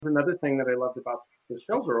Another thing that I loved about the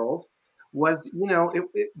Showgirls was,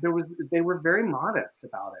 they were very modest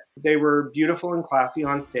about it. They were beautiful and classy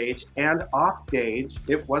on stage and off stage.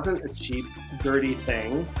 It wasn't a cheap, dirty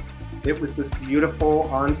thing. It was this beautiful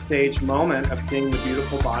on stage moment of seeing the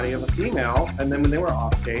beautiful body of a female, and then when they were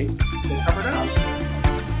off stage, they covered up.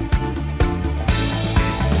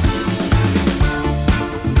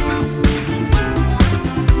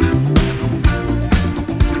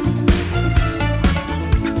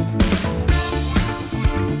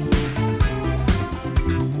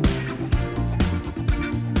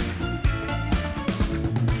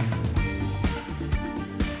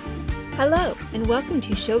 Hello, and welcome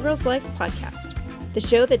to Showgirls Life Podcast, the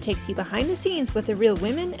show that takes you behind the scenes with the real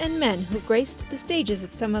women and men who graced the stages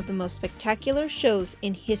of some of the most spectacular shows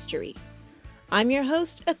in history. I'm your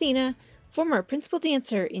host, Athena, former principal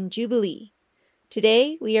dancer in Jubilee.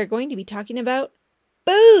 Today, we are going to be talking about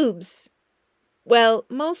boobs! Well,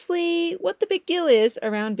 mostly what the big deal is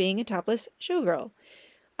around being a topless showgirl.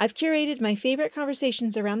 I've curated my favorite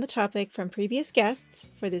conversations around the topic from previous guests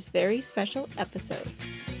for this very special episode.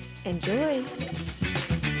 Enjoy!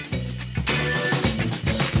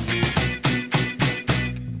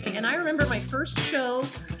 And I remember my first show,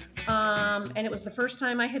 and it was the first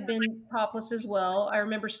time I had been topless as well. I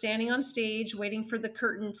remember standing on stage waiting for the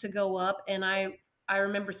curtain to go up, and I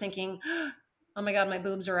remember thinking, oh my God, my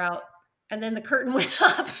boobs are out. And then the curtain went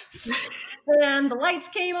up, and the lights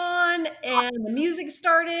came on, and the music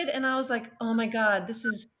started, and I was like, oh my God, this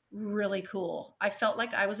is really cool. I felt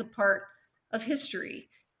like I was a part of history.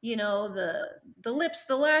 You know, the lips,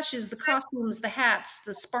 the lashes, the costumes, the hats,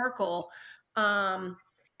 the sparkle. And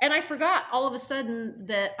I forgot all of a sudden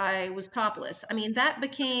that I was topless. I mean, that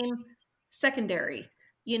became secondary.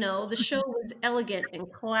 You know, the show was elegant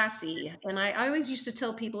and classy. And I always used to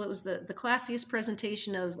tell people it was the classiest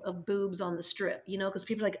presentation of boobs on the strip, you know, because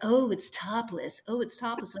people are like, oh, it's topless. Oh, it's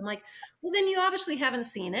topless. And I'm like, well, then you obviously haven't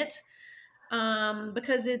seen it,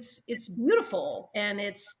 because it's beautiful and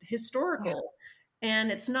it's historical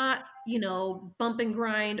and it's not, you know, bump and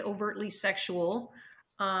grind, overtly sexual.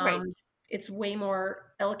 Right. It's way more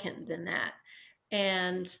elegant than that.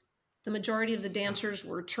 And the majority of the dancers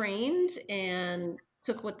were trained and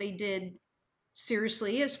took what they did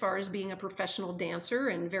seriously as far as being a professional dancer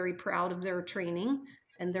and very proud of their training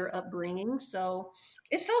and their upbringing. So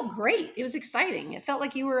it felt great. It was exciting. It felt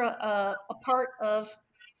like you were a part of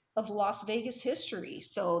Las Vegas history.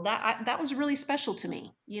 So that was really special to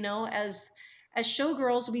me. You know, as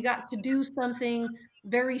showgirls, we got to do something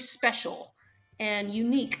very special and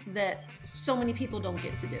unique that so many people don't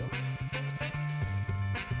get to do.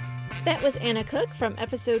 That was Anna Cook from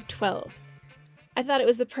episode 12. I thought it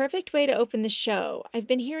was the perfect way to open the show. I've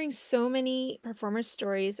been hearing so many performers'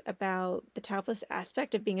 stories about the topless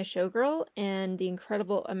aspect of being a showgirl and the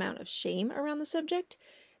incredible amount of shame around the subject,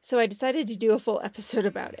 so I decided to do a full episode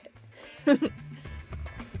about it.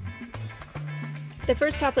 The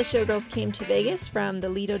first topless showgirls came to Vegas from the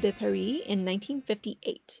Lido de Paris in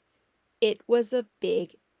 1958. It was a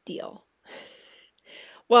big deal.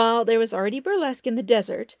 While there was already burlesque in the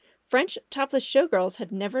desert, French topless showgirls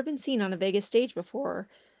had never been seen on a Vegas stage before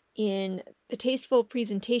in the tasteful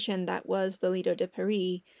presentation that was the Lido de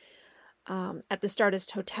Paris at the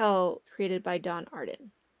Stardust Hotel created by Don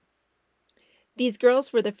Arden. These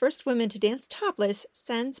girls were the first women to dance topless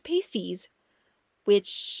sans pasties,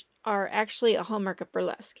 which are actually a hallmark of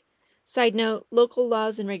burlesque. Side note, local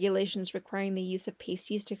laws and regulations requiring the use of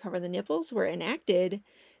pasties to cover the nipples were enacted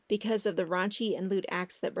because of the raunchy and lewd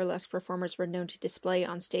acts that burlesque performers were known to display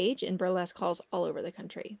on stage in burlesque halls all over the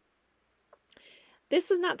country.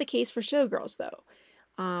 This was not the case for showgirls, though.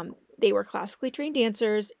 They were classically trained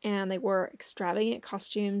dancers, and they wore extravagant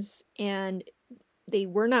costumes, and they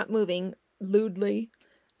were not moving lewdly,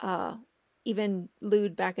 even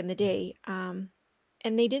lewd back in the day,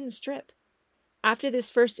 and they didn't strip. After this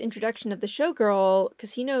first introduction of the showgirl,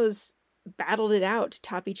 casinos battled it out to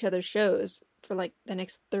top each other's shows for like the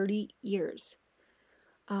next 30 years.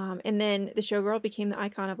 And then the showgirl became the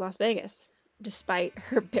icon of Las Vegas, despite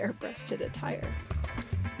her bare-breasted attire.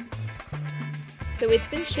 So it's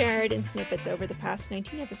been shared in snippets over the past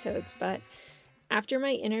 19 episodes, but after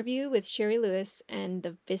my interview with Sherry Lewis and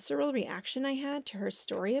the visceral reaction I had to her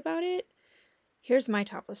story about it, here's my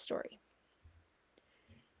topless story.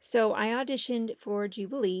 So I auditioned for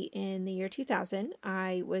Jubilee in the year 2000.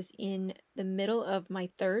 I was in the middle of my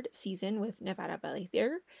third season with Nevada Ballet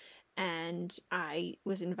Theater, and I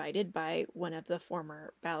was invited by one of the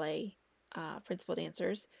former ballet principal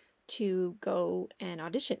dancers to go and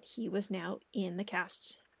audition. He was now in the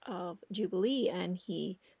cast of Jubilee, and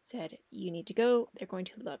he said, "You need to go. They're going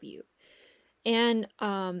to love you." And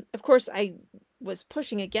of course, I was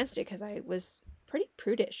pushing against it because I was pretty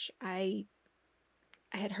prudish. I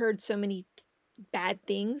had heard so many bad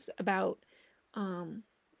things about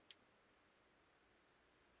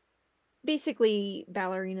basically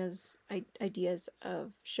ballerinas' ideas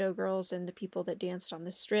of showgirls and the people that danced on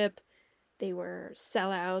the strip. They were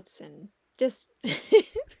sellouts and just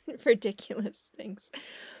ridiculous things.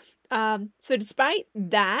 So despite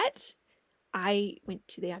that, I went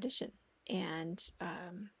to the audition, and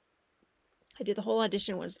I did the whole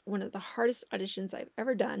audition. It was one of the hardest auditions I've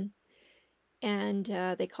ever done. And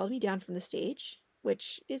they called me down from the stage,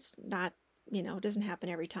 which is not, doesn't happen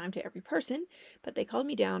every time to every person, but they called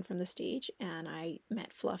me down from the stage, and I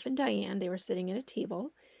met Fluff and Diane. They were sitting at a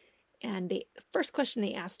table, and the first question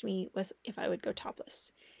they asked me was if I would go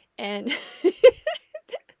topless. And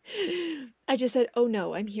I just said, oh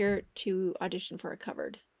no, I'm here to audition for a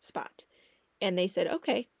covered spot. And they said,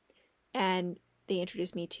 okay. And they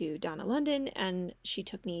introduced me to Donna London, and she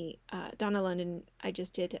took me, Donna London, I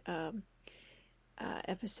just did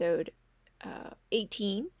episode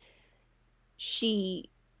 18. She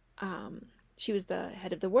was the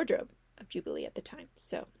head of the wardrobe of Jubilee at the time.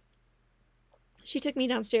 So she took me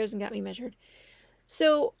downstairs and got me measured.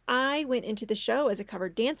 So I went into the show as a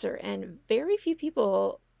covered dancer, and very few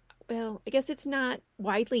people, well, I guess it's not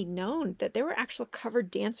widely known that there were actual covered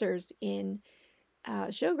dancers in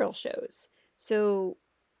showgirl shows. So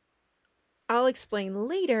I'll explain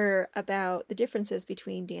later about the differences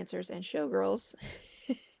between dancers and showgirls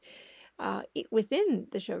within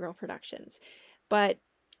the showgirl productions. But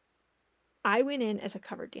I went in as a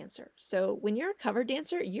covered dancer. So when you're a covered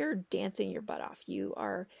dancer, you're dancing your butt off.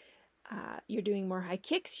 You're doing more high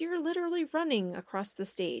kicks. You're literally running across the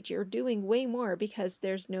stage. You're doing way more because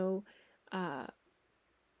there's no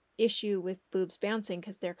issue with boobs bouncing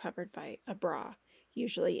because they're covered by a bra,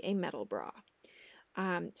 usually a metal bra.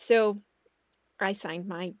 So I signed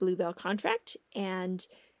my Bluebell contract and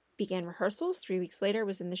began rehearsals. 3 weeks later, I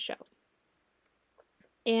was in the show.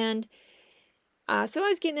 And so I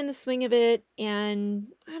was getting in the swing of it, and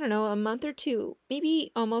I don't know, a month or two,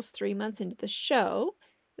 maybe almost 3 months into the show,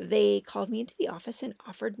 they called me into the office and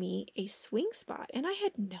offered me a swing spot. And I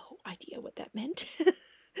had no idea what that meant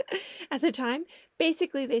at the time.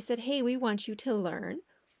 Basically, they said, hey, we want you to learn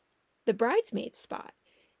the bridesmaid spot.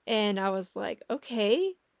 And I was like,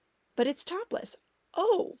 okay, but it's topless.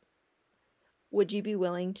 Oh, would you be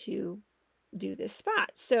willing to do this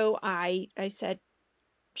spot? So I said,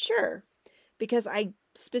 sure, because I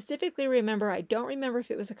specifically remember, I don't remember if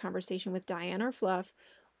it was a conversation with Diane or Fluff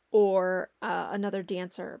or another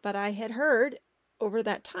dancer, but I had heard over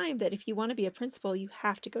that time that if you want to be a principal, you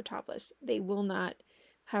have to go topless. They will not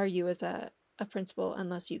hire you as a principal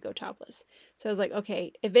unless you go topless. So I was like,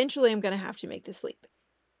 okay, eventually I'm going to have to make this leap.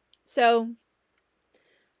 So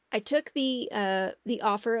I took the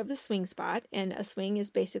offer of the swing spot, and a swing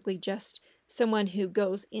is basically just someone who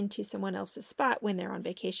goes into someone else's spot when they're on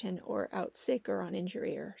vacation or out sick or on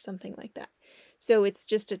injury or something like that. So it's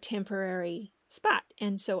just a temporary spot.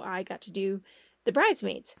 And so I got to do the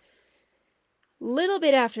bridesmaids. Little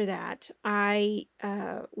bit after that,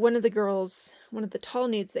 one of the tall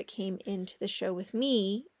nudes that came into the show with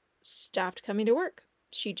me stopped coming to work.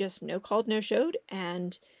 She just no called, no showed,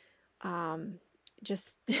 and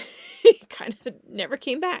just kind of never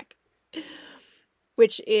came back,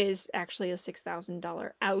 which is actually a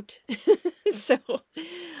 $6,000 out. So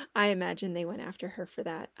I imagine they went after her for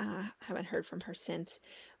that. Haven't heard from her since,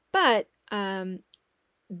 but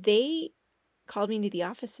they called me into the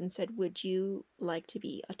office and said, would you like to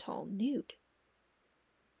be a tall nude?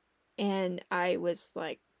 And I was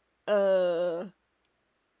like,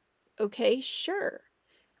 okay, sure.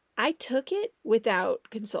 I took it without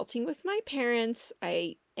consulting with my parents.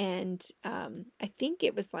 I think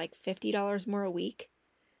it was like $50 more a week,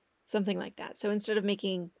 something like that. So instead of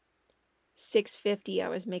making $650, I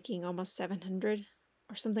was making almost $700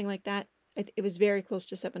 or something like that. It was very close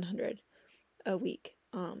to $700 a week.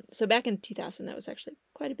 So back in 2000, that was actually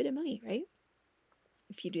quite a bit of money, right?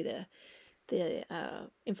 If you do the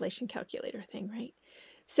inflation calculator thing, right?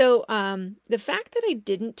 So the fact that I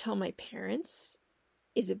didn't tell my parents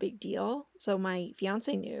is a big deal. So my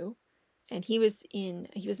fiance knew, and he was an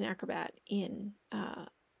acrobat in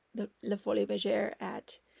the La Folie Bergère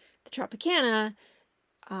at the Tropicana.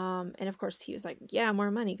 And of course he was like, yeah,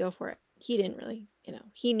 more money, go for it. He didn't really,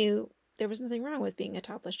 he knew there was nothing wrong with being a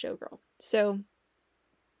topless showgirl. So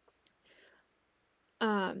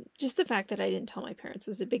just the fact that I didn't tell my parents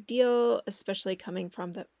was a big deal, especially coming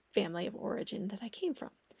from the family of origin that I came from.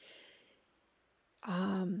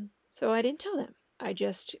 So I didn't tell them. I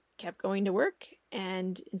just kept going to work,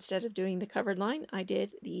 and instead of doing the covered line, I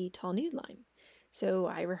did the tall nude line. So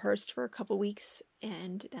I rehearsed for a couple weeks,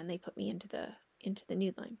 and then they put me into the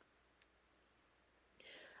nude line.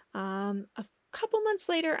 A couple months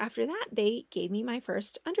later after that, they gave me my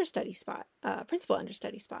first understudy spot, principal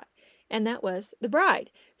understudy spot, and that was The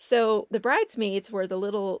Bride. So the bridesmaids were the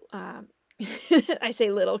little, I say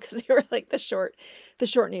little because they were like the short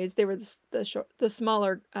nudes. They were the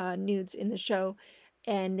smaller nudes in the show,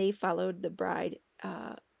 and they followed the bride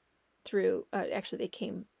through. Actually, they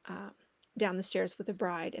came down the stairs with the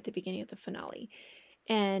bride at the beginning of the finale.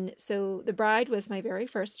 And so The Bride was my very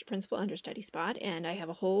first principal understudy spot, and I have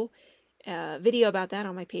a whole video about that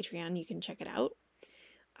on my Patreon. You can check it out.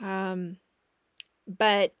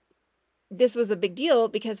 But this was a big deal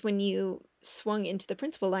because when you swung into the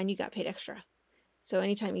principal line, you got paid extra. So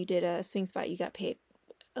anytime you did a swing spot, you got paid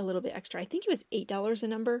a little bit extra. I think it was $8 a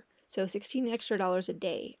number. So $16 extra a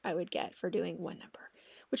day I would get for doing one number,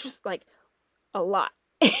 which was like a lot.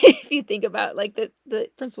 If you think about like the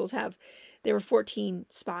principals there were 14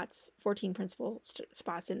 principal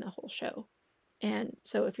spots in the whole show. And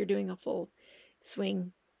so if you're doing a full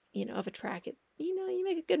swing, of a track, you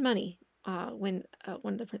make good money when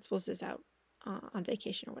one of the principals is out on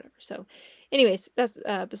vacation or whatever. So anyways, that's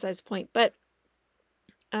besides the point. But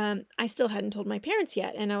I still hadn't told my parents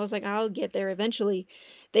yet. And I was like, I'll get there eventually.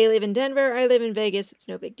 They live in Denver. I live in Vegas. It's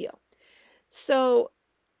no big deal. So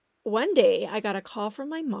one day I got a call from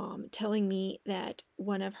my mom telling me that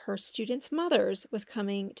one of her students' mothers was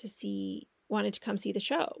wanted to come see the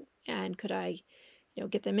show, and could I,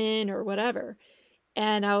 get them in or whatever.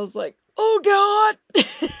 And I was like, oh God.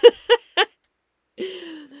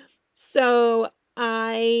 So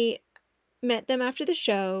I met them after the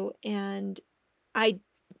show, and I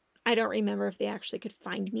don't remember if they actually could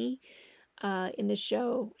find me in the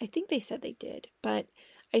show. I think they said they did, but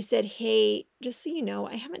I said, hey, just so you know,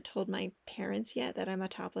 I haven't told my parents yet that I'm a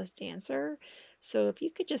topless dancer. So if you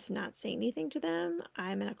could just not say anything to them,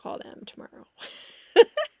 I'm going to call them tomorrow.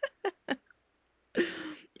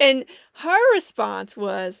 And her response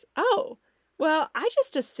was, oh, well, I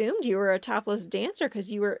just assumed you were a topless dancer because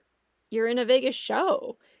you're in a Vegas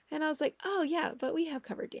show. And I was like, oh yeah, but we have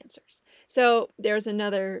covered dancers. So there's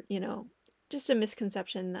another, just a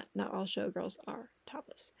misconception that not all showgirls are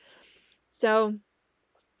topless. So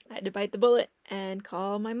I had to bite the bullet and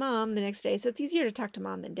call my mom the next day. So it's easier to talk to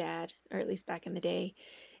mom than dad, or at least back in the day.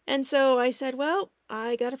 And so I said, well,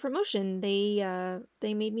 I got a promotion. They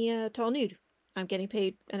made me a tall nude. I'm getting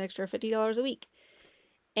paid an extra $50 a week.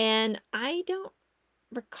 And I don't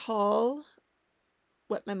recall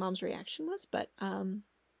what my mom's reaction was, but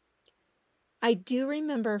I do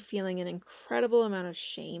remember feeling an incredible amount of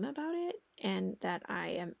shame about it, and that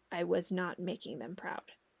I was not making them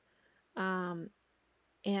proud.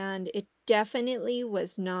 And it definitely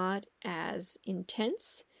was not as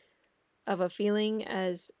intense of a feeling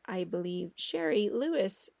as I believe Sherry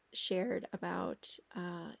Lewis shared about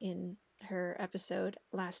in her episode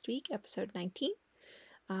last week, episode 19,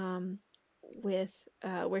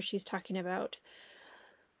 where she's talking about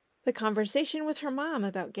the conversation with her mom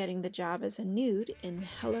about getting the job as a nude in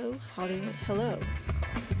Hello, Hollywood, Hello.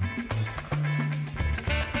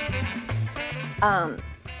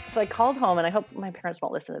 So I called home, and I hope my parents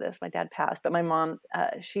won't listen to this. My dad passed, but my mom,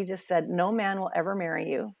 she just said, no man will ever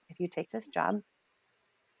marry you if you take this job.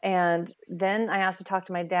 And then I asked to talk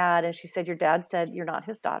to my dad, and she said, your dad said you're not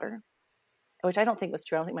his daughter, which I don't think was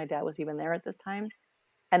true. I don't think my dad was even there at this time.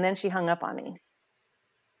 And then she hung up on me.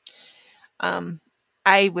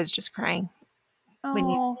 I was just crying when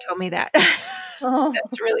you told me that.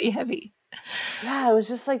 That's really heavy. Yeah, it was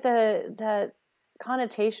just like that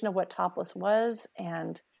connotation of what topless was,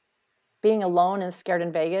 and being alone and scared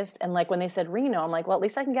in Vegas. And like when they said Reno, I'm like, well, at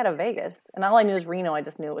least I can get a Vegas. And all I knew was Reno. I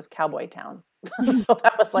just knew it was cowboy town. So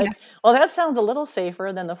that was like, well, that sounds a little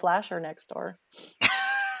safer than the flasher next door.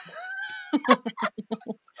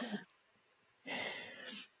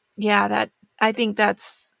 Yeah, I think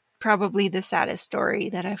that's probably the saddest story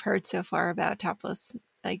that I've heard so far about topless,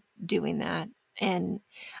 like doing that. And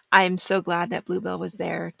I'm so glad that Bluebell was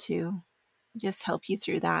there to just help you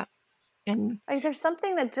through that. And like, there's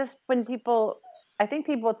something that just when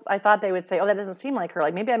I thought they would say, oh, that doesn't seem like her.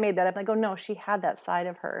 Like maybe I made that up. I go, no, she had that side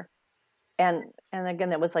of her. And again,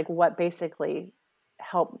 that was like what basically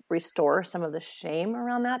helped restore some of the shame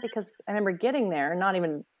around that, because I remember getting there, not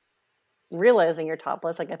even realizing you're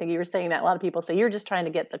topless. Like I think you were saying that a lot of people say you're just trying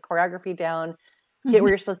to get the choreography down, get where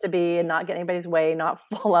you're supposed to be, and not get anybody's way, not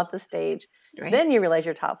fall off the stage. Right. Then you realize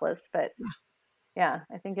you're topless. But yeah,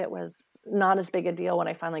 I think it was not as big a deal when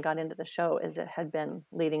I finally got into the show as it had been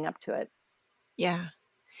leading up to it. Yeah.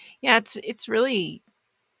 Yeah, it's really,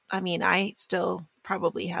 I mean, I still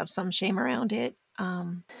probably have some shame around it.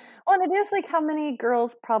 Well, and it is like how many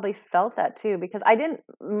girls probably felt that too, because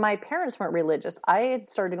my parents weren't religious. I had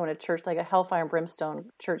started going to church, like a Hellfire and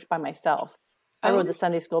Brimstone church by myself. I Oh, rode the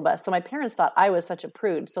Sunday school bus. So my parents thought I was such a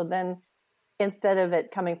prude. So then instead of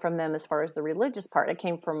it coming from them as far as the religious part, it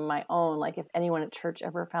came from my own, like if anyone at church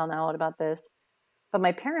ever found out about this. But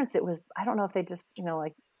my parents, it was, I don't know if they just,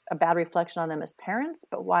 like a bad reflection on them as parents,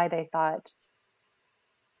 but why they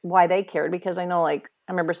cared, because I know, like,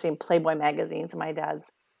 I remember seeing Playboy magazines in my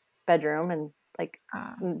dad's bedroom, and like,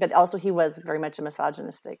 but also he was very much a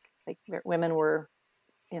misogynistic, like women were,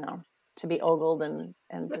 to be ogled and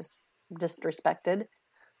just disrespected.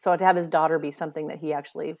 So to have his daughter be something that he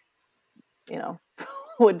actually,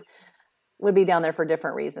 would be down there for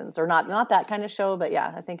different reasons, or not that kind of show, but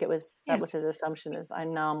yeah, I think that was his assumption, is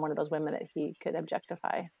I'm one of those women that he could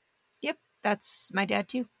objectify. Yep, that's my dad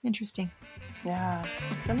too. Interesting. Yeah,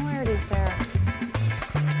 similarities there.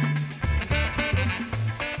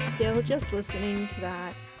 Still, just listening to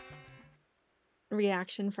that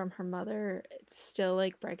reaction from her mother, it still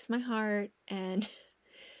like breaks my heart. And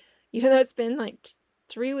even though it's been like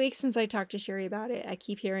 3 weeks since I talked to Sherry about it, I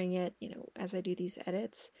keep hearing it, as I do these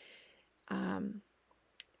edits.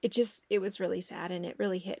 It was really sad, and it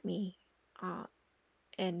really hit me,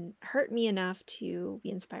 and hurt me enough to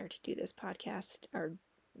be inspired to do this podcast, or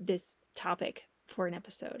this topic, for an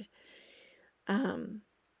episode.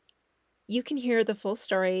 You can hear the full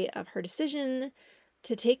story of her decision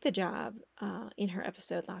to take the job in her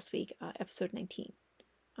episode last week, episode 19.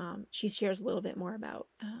 She shares a little bit more about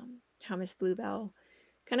how Miss Bluebell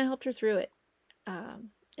kind of helped her through it,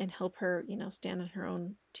 and help her, stand on her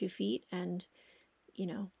own 2 feet, and,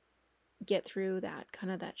 get through that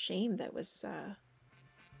shame that was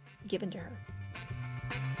given to her.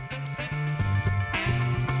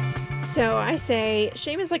 So I say,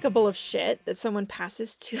 shame is like a bowl of shit that someone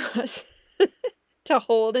passes to us to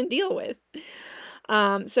hold and deal with.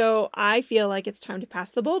 So I feel like it's time to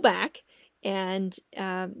pass the bowl back. And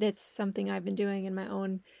that's something I've been doing in my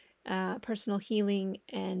own personal healing.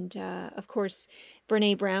 And of course,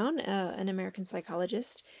 Brene Brown, an American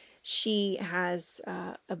psychologist, she has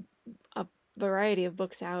a variety of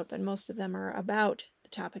books out, but most of them are about the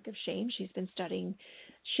topic of shame. She's been studying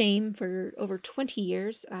shame for over 20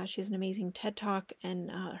 years. She has an amazing TED Talk,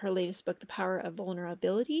 and her latest book, The Power of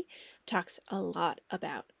Vulnerability, talks a lot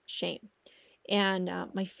about shame. And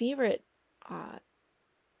my favorite,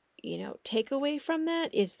 takeaway from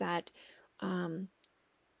that is that when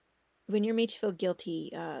you're made to feel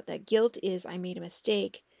guilty, that guilt is I made a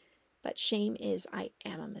mistake, but shame is I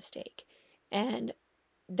am a mistake. And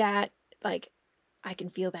that, like, I can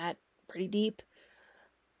feel that pretty deep.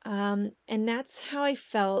 And that's how I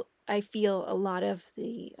feel a lot of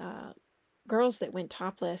the girls that went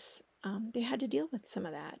topless, they had to deal with some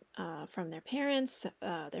of that from their parents,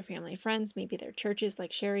 their family, friends, maybe their churches,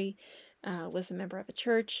 like Sherry was a member of a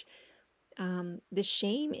church. The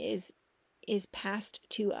shame is passed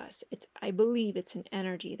to us. I believe it's an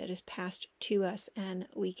energy that is passed to us, and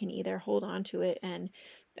we can either hold on to it and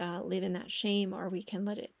live in that shame, or we can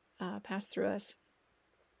let it pass through us.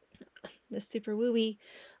 The super wooey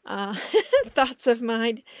thoughts of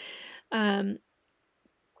mine.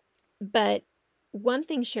 But one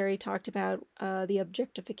thing Sherry talked about, the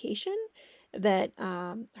objectification that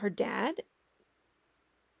her dad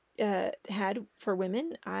had for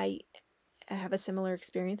women. I have a similar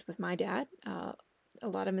experience with my dad. A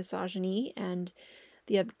lot of misogyny and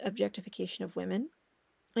the objectification of women.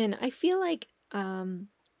 And I feel like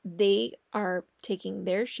they are taking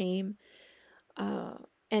their shame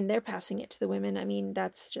and they're passing it to the women. I mean,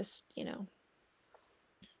 that's just, the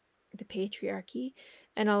patriarchy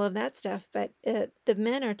and all of that stuff. But the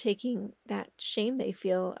men are taking that shame they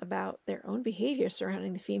feel about their own behavior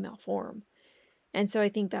surrounding the female form. And so I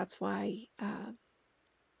think that's why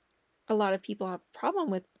a lot of people have a problem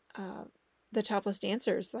with the topless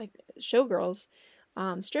dancers, like showgirls.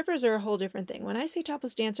 Strippers are a whole different thing. When I say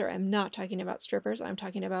topless dancer, I'm not talking about strippers. I'm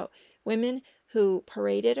talking about women who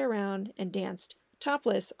paraded around and danced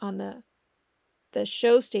topless on the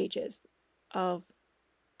show stages of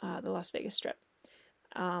the Las Vegas Strip.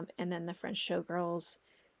 And then the French showgirls,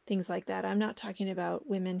 things like that. I'm not talking about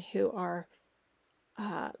women who are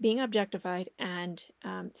being objectified and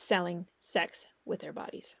selling sex with their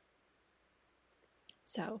bodies.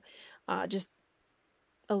 So just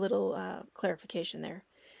a little clarification there.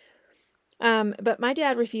 But my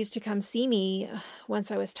dad refused to come see me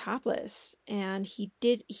once I was topless, and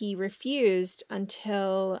he refused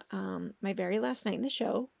until my very last night in the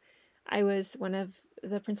show. I was one of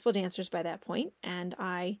the principal dancers by that point, and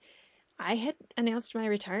I had announced my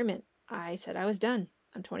retirement. I said I was done.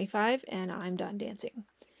 I'm 25 and I'm done dancing.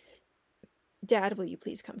 Dad, will you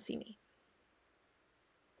please come see me?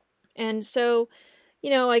 And so,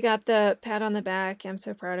 I got the pat on the back. I'm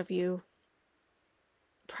so proud of you.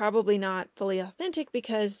 Probably not fully authentic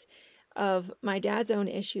because of my dad's own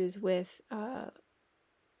issues with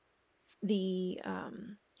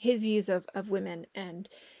his views of women and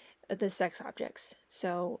the sex objects.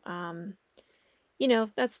 So,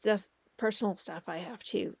 that's personal stuff I have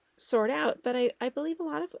to sort out. But I believe a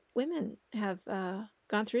lot of women have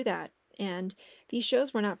gone through that. And these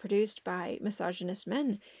shows were not produced by misogynist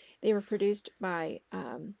men. They were produced by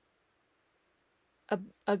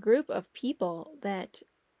a group of people that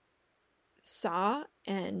saw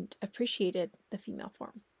and appreciated the female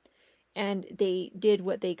form. And they did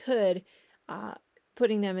what they could,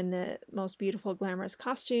 putting them in the most beautiful, glamorous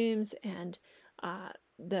costumes and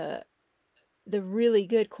the really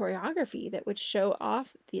good choreography that would show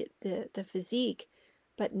off the physique,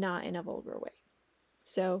 but not in a vulgar way.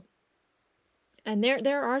 So, and there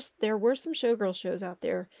were some showgirl shows out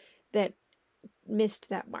there that missed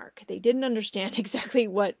that mark. They didn't understand exactly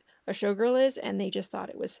what a showgirl is, and they just thought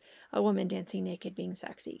it was a woman dancing naked being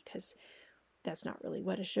sexy, because that's not really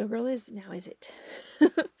what a showgirl is now, is it?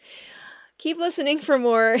 Keep listening for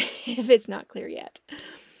more if it's not clear yet.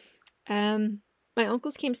 My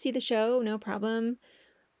uncles came to see the show, no problem.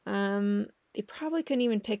 They probably couldn't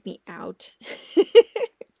even pick me out.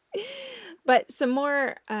 But some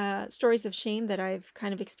more stories of shame that I've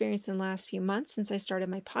kind of experienced in the last few months since I started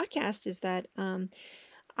my podcast is that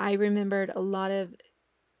I remembered a lot of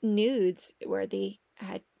nudes where they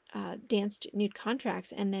had danced nude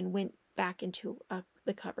contracts and then went back into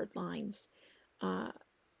the covered lines.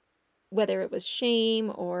 Whether it was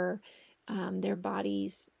shame or their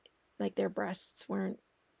bodies, like their breasts weren't,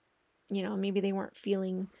 maybe they weren't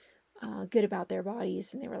feeling good about their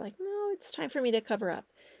bodies and they were like, no, it's time for me to cover up.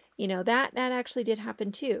 That actually did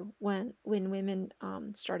happen too. When women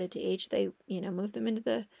started to age, they, moved them into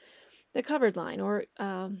the covered line, or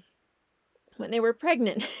when they were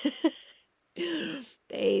pregnant,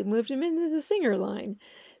 they moved them into the singer line.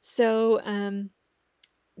 So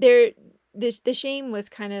the shame was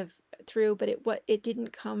kind of through, but it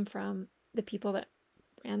didn't come from the people that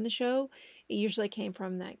ran the show. It usually came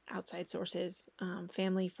from the outside sources,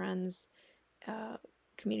 family, friends,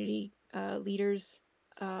 community leaders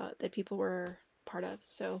that people were part of.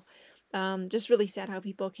 So just really sad how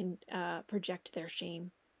people can project their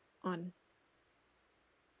shame on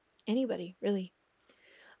anybody, really.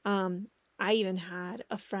 I even had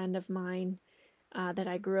a friend of mine that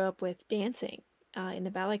I grew up with dancing in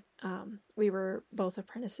the ballet. We were both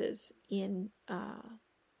apprentices in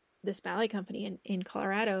this ballet company in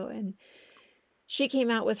Colorado, and she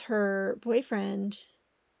came out with her boyfriend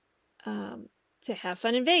to have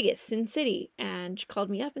fun in Vegas, Sin City, and she called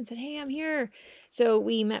me up and said, hey, I'm here. So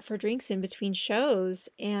we met for drinks in between shows,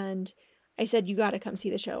 and I said, you got to come see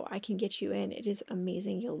the show. I can get you in. It is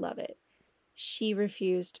amazing. You'll love it. She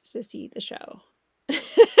refused to see the show.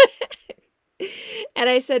 And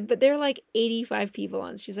I said, but there are like 85 people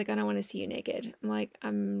on. She's like, I don't want to see you naked. I'm like,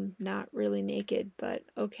 I'm not really naked, but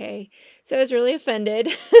okay. So I was really offended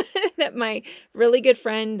that my really good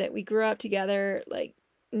friend that we grew up together, like,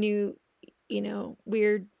 knew,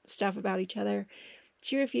 weird stuff about each other.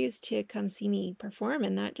 She refused to come see me perform,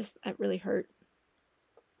 and that really hurt,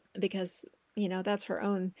 because that's her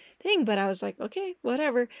own thing. But I was like, okay,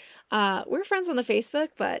 whatever. We're friends on the Facebook,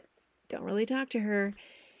 but don't really talk to her.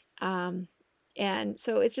 And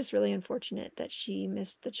so it's just really unfortunate that she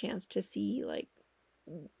missed the chance to see like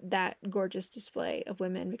that gorgeous display of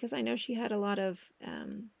women, because I know she had a lot of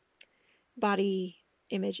body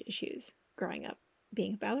image issues growing up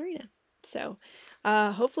being a ballerina. So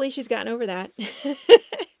hopefully she's gotten over that.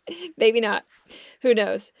 Maybe not. Who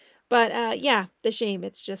knows? But yeah, the shame,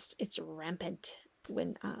 it's rampant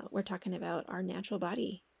when we're talking about our natural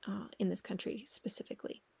body in this country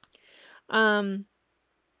specifically.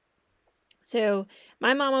 So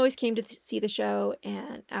my mom always came to see the show,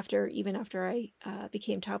 and even after I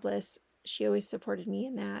became topless, she always supported me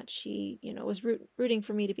in that. She, was rooting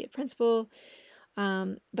for me to be a principal.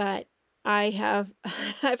 But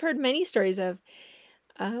I've heard many stories of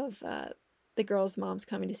the girls' moms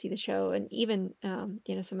coming to see the show, and even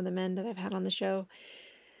some of the men that I've had on the show.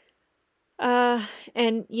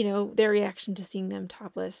 And their reaction to seeing them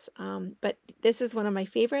topless. But this is one of my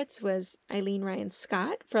favorites, was Eileen Ryan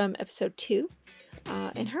Scott from episode 2,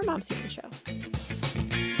 and her mom seeing the show.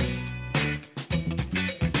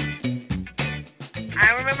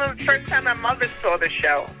 I remember the first time my mother saw the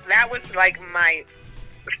show. That was like my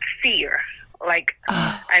fear. Like,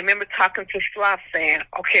 I remember talking to Fluff saying,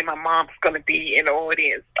 okay, my mom's going to be in the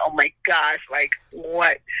audience. Oh, my gosh, like,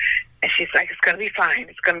 what? And she's like, it's going to be fine.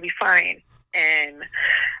 It's going to be fine. And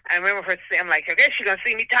I remember her saying, I'm like, okay, she's going to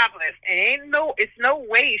see me topless. And it's no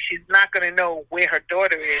way she's not going to know where her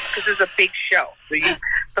daughter is, because it's a big show. So you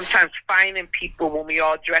sometimes finding people when we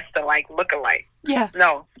all dressed alike, look alike. Yeah.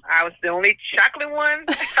 No, I was the only chocolate one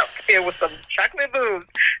out there with some chocolate boobs.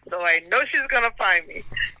 So I know she's going to find me,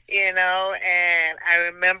 you know. And I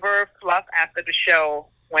remember Fluff after the show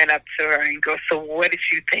went up to her and goes, so what did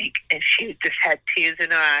you think? And she just had tears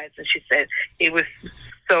in her eyes. And she said, it was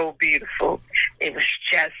so beautiful. It was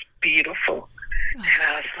just beautiful. And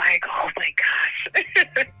I was like, oh my gosh,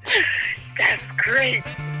 that's great.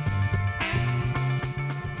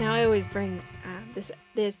 Now I always bring this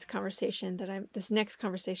next conversation that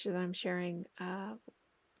I'm sharing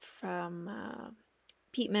from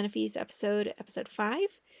Pete Menefee's episode 5,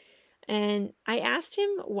 and I asked him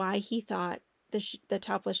why he thought the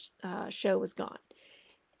topless show was gone.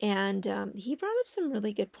 And he brought up some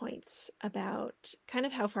really good points about kind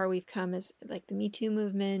of how far we've come as like the Me Too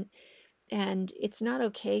movement. And it's not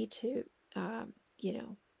okay to,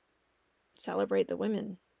 celebrate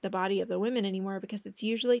the body of the women anymore, because it's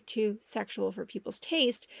usually too sexual for people's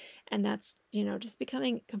taste. And that's, just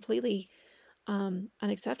becoming completely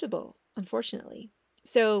unacceptable, unfortunately.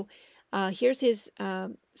 So here's his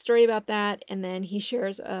story about that. And then he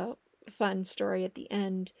shares a fun story at the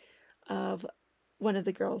end of one of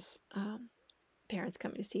the girls' parents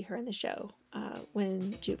coming to see her in the show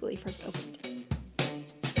when Jubilee first opened.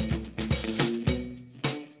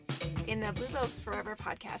 In the Bluebells Forever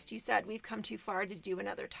podcast, you said we've come too far to do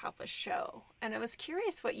another topless show. And I was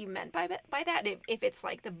curious what you meant by that, if it's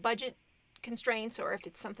like the budget constraints or if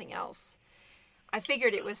it's something else. I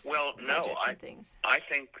figured it was budgets and things. I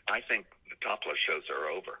think the topless shows are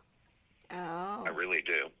over. Oh. I really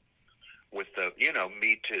do. With the,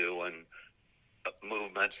 Me Too and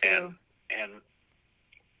movement. True. and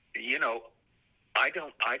I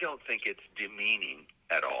don't think it's demeaning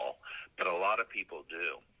at all, but a lot of people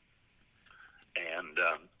do. And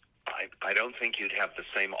I don't think you'd have the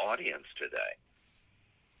same audience today.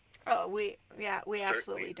 Oh, we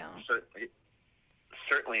absolutely don't.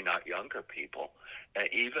 Certainly not younger people.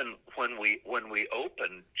 Even when we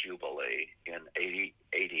opened Jubilee in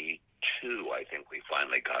 82, I think we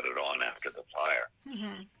finally got it on after the fire.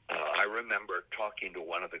 Mm-hmm. I remember talking to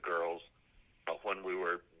one of the girls when we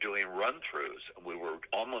were doing run-throughs. We were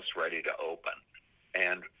almost ready to open,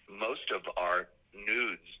 and most of our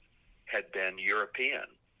nudes had been European.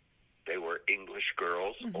 They were English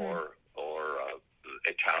girls, mm-hmm. or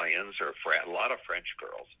Italians, or a lot of French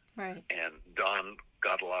girls. Right. And Don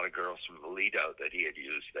got a lot of girls from Lido that he had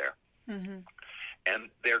used there. Mm-hmm. And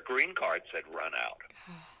their green cards had run out,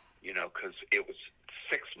 because it was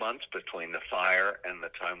 6 months between the fire and the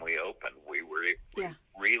time we opened. We were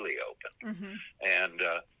really open. Mm-hmm. And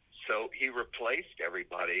so he replaced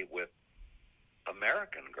everybody with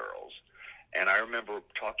American girls. And I remember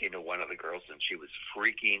talking to one of the girls, and she was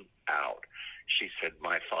freaking out. She said,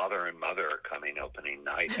 my father and mother are coming opening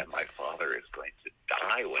night, and my father is going to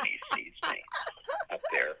die when he sees me up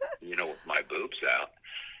there, with my boobs out.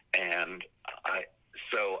 And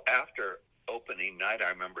so after opening night, I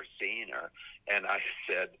remember seeing her, and I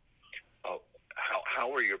said, oh,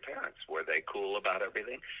 how were your parents? Were they cool about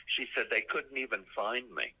everything? She said they couldn't even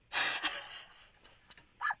find me.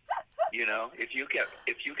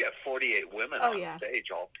 If you get 48 women on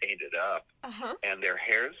stage all painted up, uh-huh. and their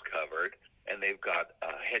hair's covered, and they've got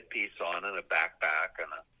a headpiece on and a backpack and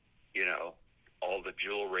all the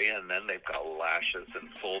jewelry, and then they've got lashes and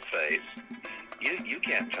full face, you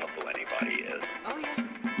can't tell who anybody is. Oh yeah.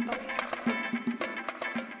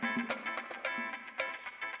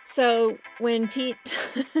 So when Pete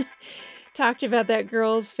talked about that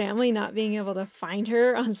girl's family not being able to find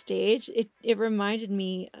her on stage, it reminded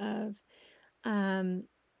me of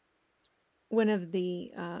one of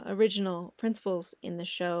the original principals in the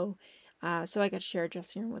show. So I got to share a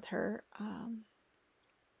dressing room with her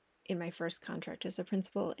in my first contract as a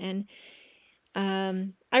principal. And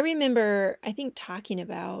I remember, I think, talking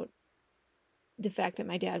about the fact that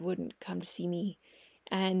my dad wouldn't come to see me.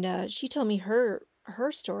 And she told me her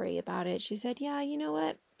story about it. She said, yeah, you know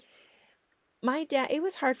what? It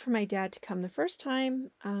was hard for my dad to come the first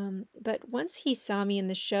time. But once he saw me in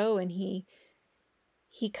the show, and he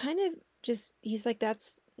kind of he's like,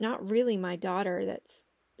 that's not really my daughter.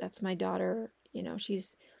 That's my daughter.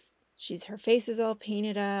 She's her face is all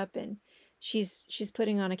painted up, and she's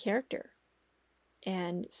putting on a character.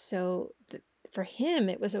 And so for him,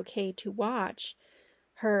 it was okay to watch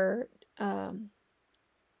her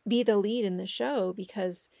be the lead in the show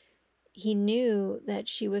because he knew that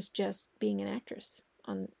she was just being an actress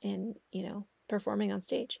and performing on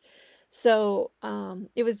stage. So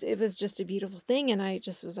it was just a beautiful thing, and I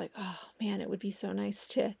just was like, oh man, it would be so nice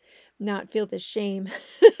to not feel the shame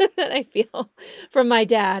that I feel from my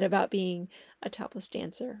dad about being a topless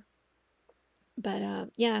dancer. But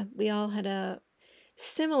yeah, we all had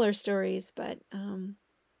similar stories, but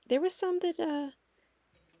there were some that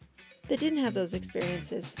didn't have those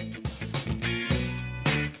experiences.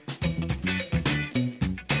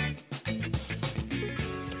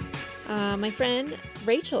 My friend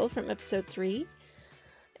Rachel from episode 3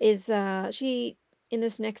 is she in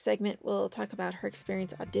this next segment will talk about her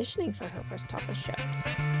experience auditioning for her first topless show.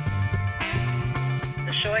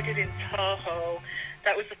 The show I did in Tahoe,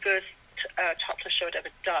 that was the first topless show I'd ever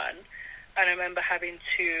done, and I remember having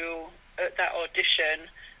to at that audition,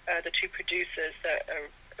 the two producers that are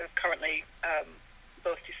currently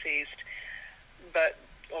both deceased, but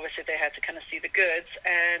obviously they had to kind of see the goods,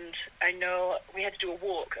 and I know we had to do a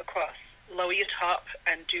walk across, lower your top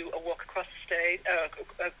and do a walk across the stage,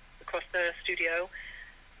 across the studio,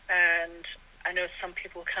 and I know some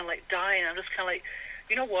people kind of like dying. I'm just kind of like,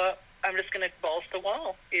 you know what? I'm just going to balls to the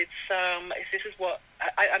wall. If this is what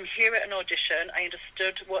I'm here at an audition, I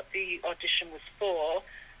understood what the audition was for,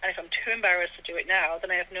 and if I'm too embarrassed to do it now,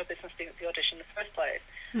 then I have no business doing the audition in the first place.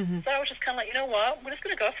 Mm-hmm. So I was just kind of like, you know what? We're just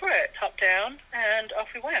going to go for it, top down, and off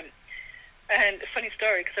we went. And a funny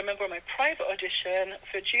story, because I remember on my private audition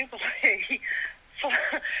for Jubilee,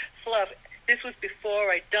 this was before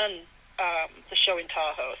I'd done the show in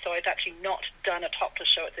Tahoe, so I'd actually not done a topless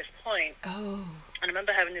show at this point. Oh. And I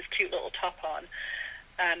remember having this cute little top on,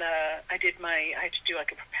 and I had to do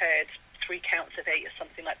like a prepared 3 counts of 8 or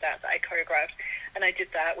something like that I choreographed, and I did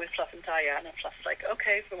that with Fluff and Diane, and Fluff's like,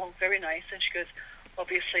 okay, well, very nice, and she goes,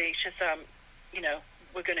 obviously, she's,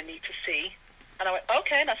 we're going to need to see. And I went,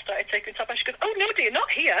 okay, and I started taking top, and she goes, oh, no, dear, not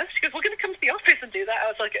here. She goes, we're going to come to the office and do that. I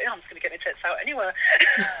was like, I'm just going to get my tits out anywhere.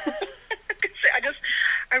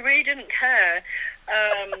 I really didn't care.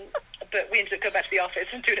 But we ended up going back to the office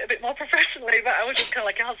and doing it a bit more professionally, but I was just kind of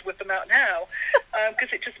like, I'll just whip them out now,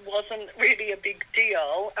 because it just wasn't really a big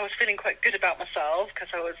deal. I was feeling quite good about myself, because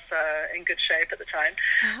I was in good shape at the time.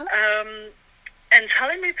 Uh-huh. And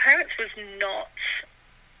telling my parents was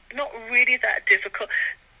not really that difficult.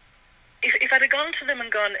 If I'd have gone to them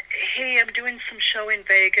and gone, hey, I'm doing some show in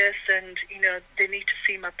Vegas and, they need to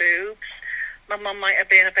see my boobs, my mum might have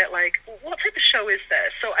been a bit like, what type of show is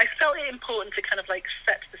this? So I felt it important to kind of like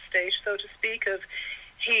set the stage, so to speak, of,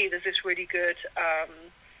 hey, there's this really good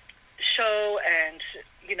show and,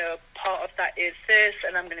 part of that is this,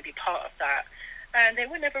 and I'm going to be part of that. And they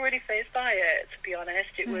were never really fazed by it, to be honest.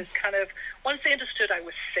 It was kind of, once they understood I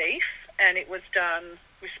was safe and it was done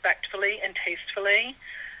respectfully and tastefully,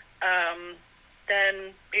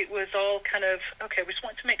 then it was all kind of, okay, we just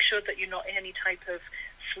want to make sure that you're not in any type of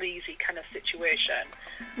sleazy kind of situation,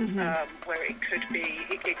 where it could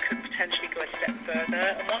potentially go a step further.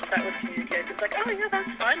 And once that was communicated, it's like, oh yeah,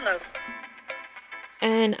 that's fine, love.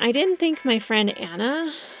 And I didn't think my friend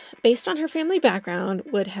Anna, based on her family background,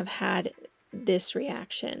 would have had this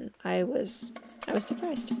reaction. I was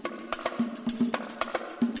surprised.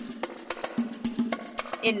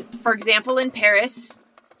 For example, in Paris,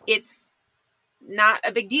 it's not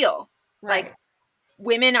a big deal. Right. Like,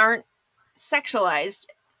 women aren't sexualized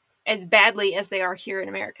as badly as they are here in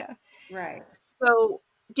America. Right. So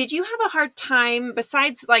did you have a hard time,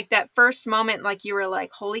 besides like that first moment, like you were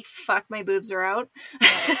like, holy fuck, my boobs are out?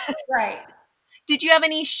 Right. Did you have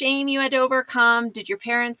any shame you had to overcome? Did your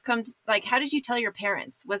parents how did you tell your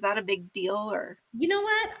parents? Was that a big deal? Or you know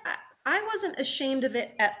what? I wasn't ashamed of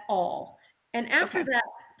it at all. And after that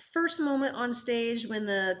first moment on stage when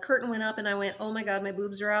the curtain went up and I went, oh my God, my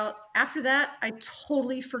boobs are out. After that, I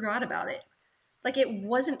totally forgot about it. Like, it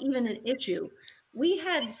wasn't even an issue. We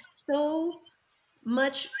had so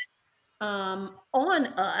much on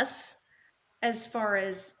us as far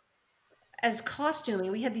as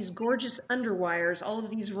costuming. We had these gorgeous underwires, all of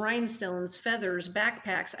these rhinestones, feathers,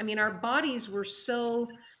 backpacks. I mean, our bodies were so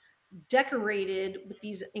decorated with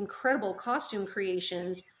these incredible costume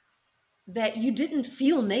creations that you didn't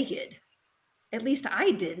feel naked. At least I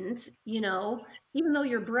didn't, even though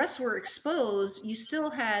your breasts were exposed, you still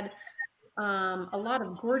had a lot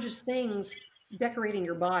of gorgeous things decorating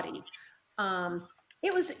your body.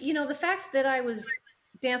 It was, the fact that I was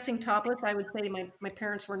dancing topless, I would say my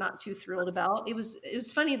parents were not too thrilled about. It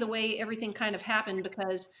was funny the way everything kind of happened,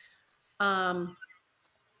 because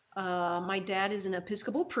my dad is an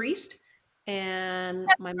Episcopal priest, and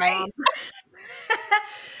my right. mom.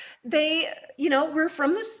 They, we're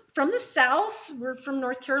from the South. We're from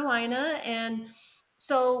North Carolina, and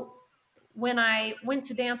so when I went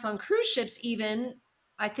to dance on cruise ships, even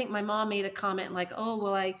I think my mom made a comment like, "Oh,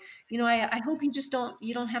 well, I hope you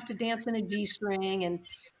don't have to dance in a G-string." And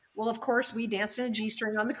well, of course, we danced in a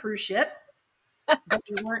G-string on the cruise ship, but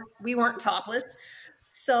we weren't topless.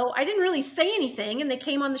 So I didn't really say anything, and they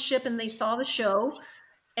came on the ship and they saw the show,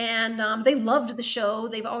 and they loved the show.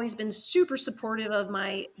 They've always been super supportive of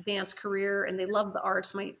my dance career, and they love the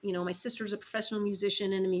arts. My sister's a professional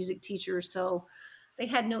musician and a music teacher, so they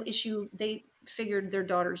had no issue. They figured their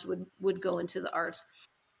daughters would go into the arts.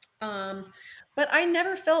 But I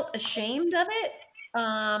never felt ashamed of it.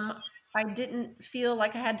 I didn't feel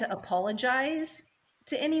like I had to apologize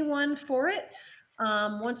to anyone for it.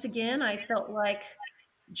 Once again, I felt like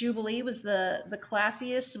Jubilee was the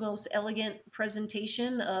classiest, most elegant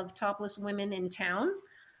presentation of topless women in town,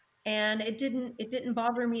 and it didn't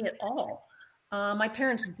bother me at all. My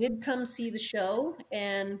parents did come see the show,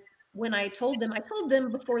 and when I told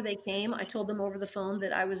them before they came, I told them over the phone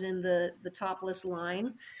that I was in the topless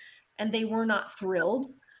line, and they were not thrilled.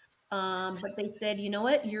 But they said, you know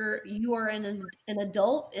what, you are an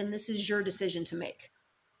adult, and this is your decision to make.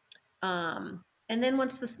 And then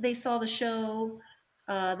once they saw the show,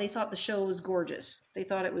 they thought the show was gorgeous. They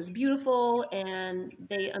thought it was beautiful, and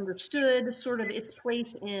they understood sort of its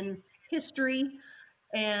place in history,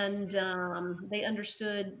 and they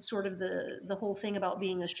understood sort of the whole thing about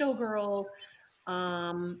being a showgirl.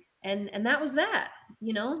 And that was that.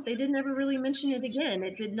 They didn't ever really mention it again.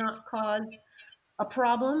 It did not cause a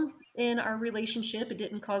problem in our relationship. It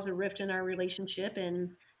didn't cause a rift in our relationship,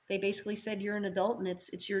 and they basically said, "You're an adult, and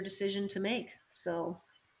it's your decision to make." So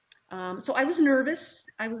I was nervous.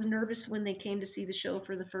 I was nervous when they came to see the show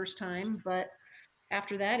for the first time, but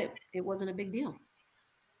after that, it wasn't a big deal.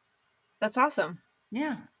 That's awesome.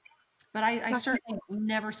 Yeah, but I certainly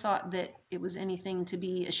never thought that it was anything to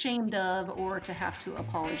be ashamed of or to have to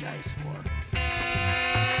apologize for.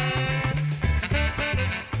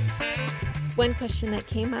 One question that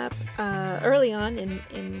came up early on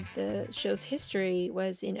in the show's history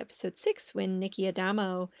was in episode 6 when Nikki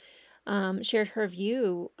Adamo shared her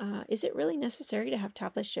view. Is it really necessary to have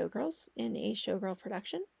topless showgirls in a showgirl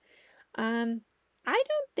production? I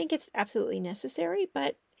don't think it's absolutely necessary,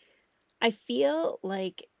 but I feel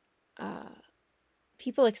like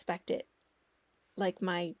people expect it. Like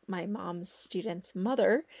my mom's student's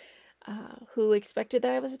mother, who expected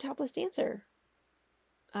that I was a topless dancer.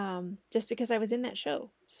 Just because I was in that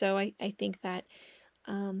show. So I think that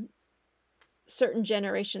certain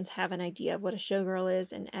generations have an idea of what a showgirl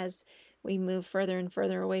is, and as we move further and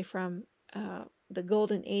further away from the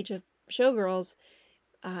golden age of showgirls,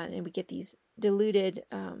 and we get these diluted,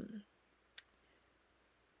 I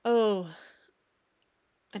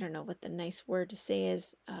don't know what the nice word to say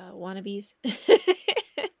is, wannabes.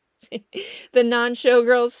 The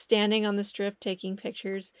non-showgirls standing on the strip taking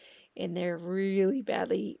pictures in their really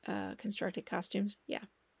badly constructed costumes. Yeah.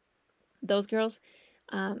 Those girls,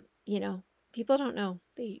 people don't know.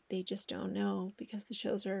 They just don't know because the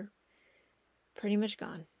shows are pretty much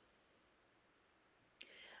gone.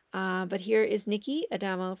 But here is Nikki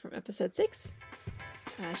Adamo from episode 6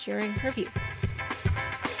 sharing her view.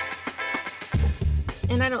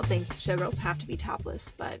 And I don't think showgirls have to be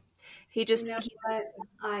topless, but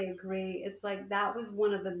I agree. It's like that was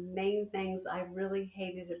one of the main things I really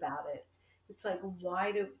hated about it. It's like,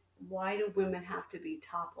 why do women have to be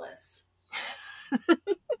topless?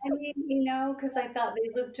 I mean, because I thought they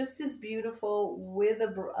looked just as beautiful with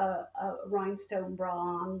a rhinestone bra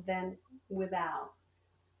on than without.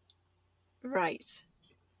 Right.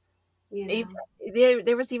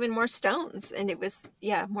 There was even more stones, and it was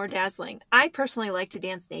more dazzling. I personally like to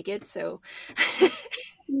dance naked, so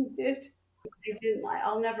You did. I didn't.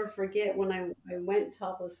 I'll never forget when I went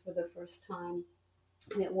topless for the first time,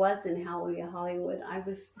 and it was in Hallelujah Hollywood. I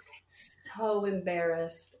was so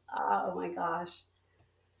embarrassed. Oh my gosh.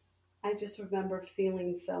 I just remember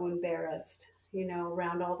feeling so embarrassed,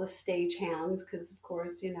 around all the stage hands, because of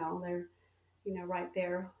course, they're, right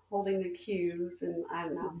there holding the cues, and I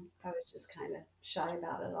don't know. I was just kind of shy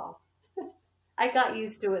about it all. I got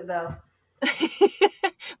used to it though.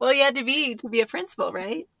 Well, you had to be a principal,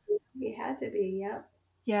 right? You had to be, yep.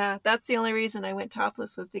 Yeah, that's the only reason I went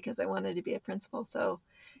topless was because I wanted to be a principal. So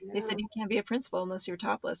they said you can't be a principal unless you're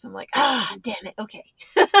topless. I'm like, damn it. Okay.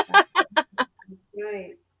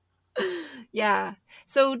 Right. Yeah.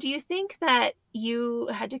 So do you think that you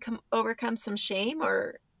had to overcome some shame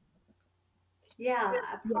or? Yeah,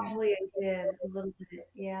 probably I did a little bit.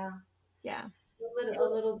 Yeah. Yeah. A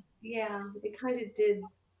little, yeah. It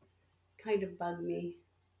kind of bug me,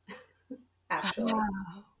 actually.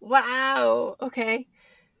 Wow. Okay.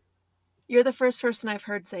 You're the first person I've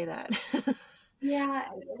heard say that. Yeah,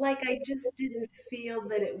 like I just didn't feel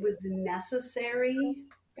that it was necessary.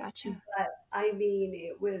 Gotcha. But I mean,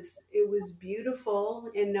 it was beautiful,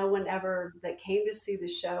 and no one ever that came to see the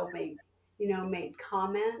show made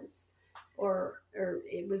comments, or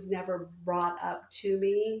it was never brought up to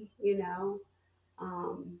me,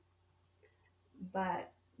 Um,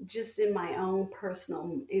 but just in my own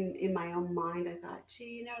in my own mind, I thought,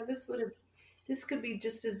 gee, this could be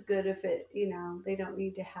just as good if they don't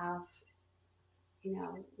need to have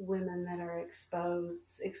women that are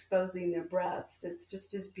exposing their breasts. It's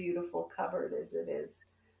just as beautiful covered as it is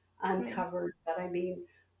uncovered. But I mean,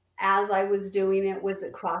 as I was doing it,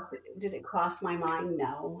 did it cross my mind?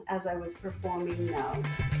 No. As I was performing, no.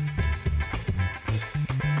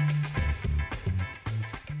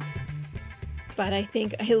 But I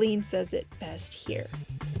think Eileen says it best here.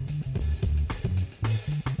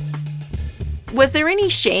 Was there any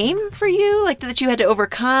shame for you, like that you had to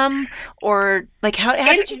overcome, or like how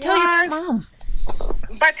did you tell your mom?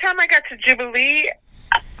 By the time I got to Jubilee,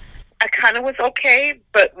 I kind of was okay,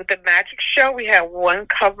 but with the magic show, we had one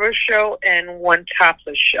cover show and one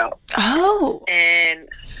topless show. Oh, and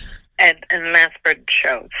Lansford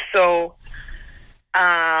show. So,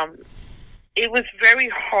 it was very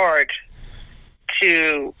hard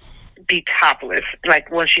to be topless. Like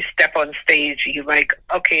once you step on stage, you're like,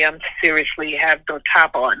 okay, I'm seriously have no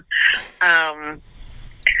top on.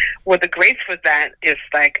 Well, the grace for that is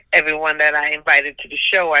like everyone that I invited to the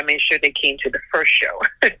show, I made sure they came to the first show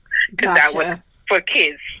because that was for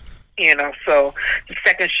kids, So the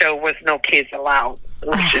second show was no kids allowed. It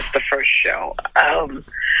was just the first show.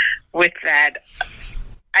 With that,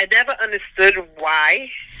 I never understood why.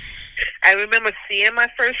 I remember seeing my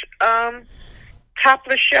first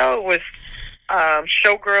topless show was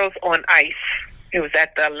Showgirls on Ice. It was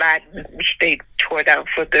at the Aladdin, which they tore down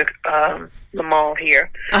for the mall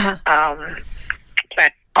here,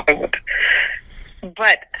 Planet Hollywood.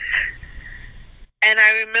 And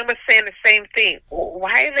I remember saying the same thing.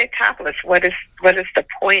 Why are they topless? What is the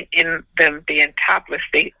point in them being topless?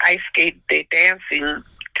 They ice skate, they dancing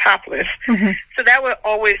topless. Mm-hmm. So that was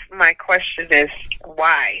always my question: is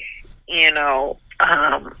why?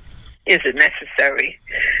 Is it necessary?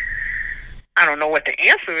 I don't know what the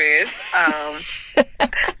answer is.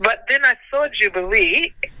 But then I saw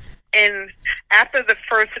Jubilee, and after the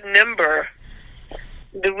first number,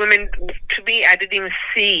 the women, to me, I didn't even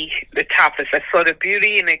see the topless. I saw the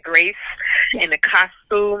beauty and the grace and the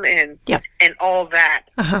costume and all that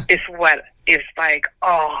is what is like,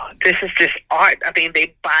 oh, this is just art. I mean, their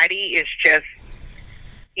body is just,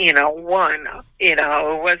 one. It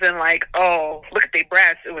wasn't like, oh, look at their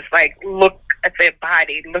breasts. It was like, look at their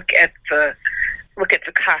body, look at the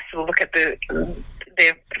costume, look at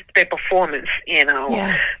their performance,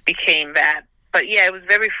 became that. But yeah, it was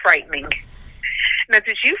very frightening. Now,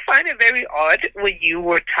 did you find it very odd when you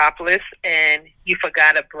were topless and you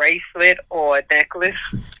forgot a bracelet or a necklace?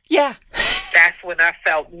 Yeah. That's when I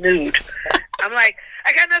felt nude. I'm like,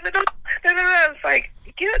 I got nothing on. It's like,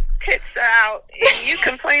 get your tits out and you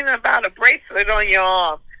complaining about a bracelet on your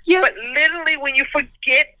arm. Yep. But literally when you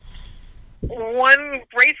forget one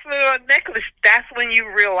bracelet or necklace, that's when you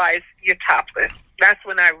realize you're topless. That's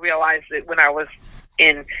when I realized it, when I was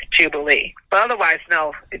in Jubilee. But otherwise,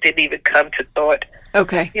 no, it didn't even come to thought.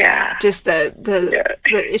 Okay. Yeah. Just the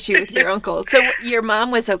issue with your uncle. So your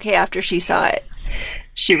mom was okay after she saw it?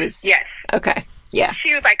 She was? Yes. Okay. Yeah.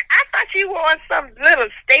 She was like, I thought you were on some little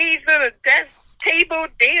stage, little desk table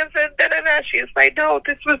dancing, da-da-da. She was like, no,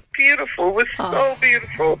 this was beautiful. It was so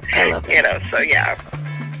beautiful. I love it. So yeah.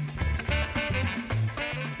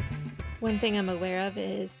 One thing I'm aware of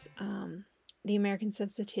is the American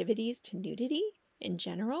sensitivities to nudity in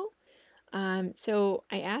general. So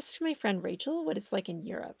I asked my friend Rachel what it's like in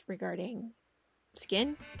Europe regarding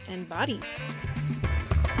skin and bodies.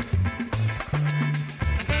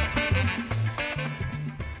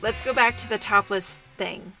 Let's go back to the topless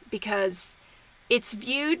thing, because it's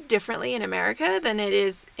viewed differently in America than it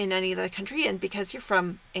is in any other country, and because you're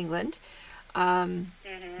from England.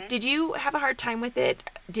 Did you have a hard time with it?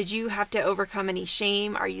 Did you have to overcome any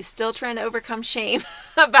shame? Are you still trying to overcome shame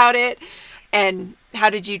about it? And how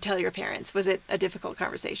did you tell your parents? Was it a difficult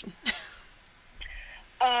conversation?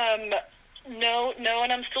 No,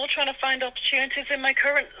 and I'm still trying to find opportunities in my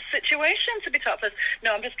current situation to be topless.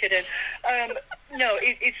 No, I'm just kidding. No,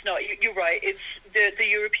 it's not. You're right. It's the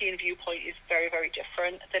European viewpoint is very, very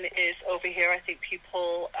different than it is over here. I think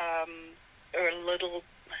people are a little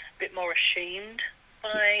bit more ashamed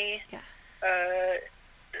by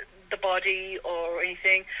the body or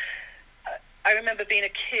anything. I remember being a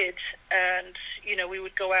kid, and we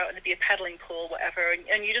would go out and there'd be a paddling pool, whatever,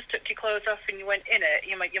 and you just took your clothes off and you went in it.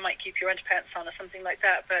 You might keep your underpants on or something like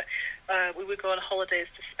that, but we would go on holidays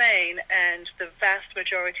to Spain, and the vast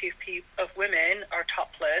majority of women are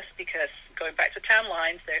topless because, going back to tan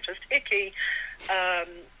lines, they're just icky.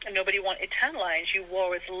 Nobody wanted tan lines. You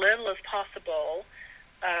wore as little as possible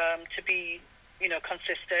to be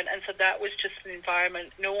consistent, and so that was just an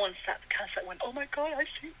environment. No one sat and went, "Oh my God, I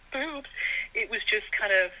see boobs." It was just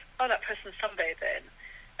kind of, "Oh, that person's sunbathing,"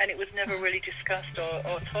 and it was never really discussed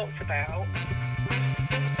or talked about.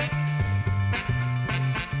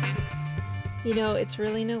 It's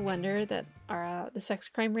really no wonder that the sex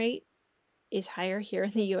crime rate is higher here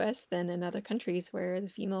in the U.S. than in other countries where the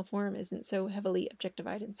female form isn't so heavily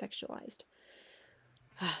objectified and sexualized.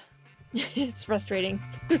 It's frustrating.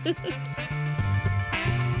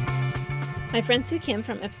 My friend Sue Kim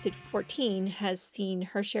from episode 14 has seen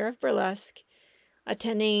her share of burlesque,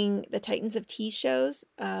 attending the Titans of Tease shows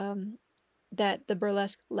that the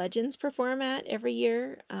Burlesque Legends perform at every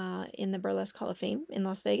year in the Burlesque Hall of Fame in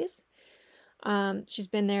Las Vegas. She's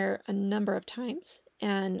been there a number of times,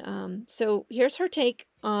 and so here's her take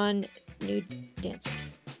on nude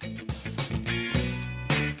dancers.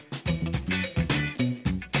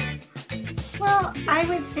 Well, I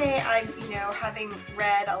would say having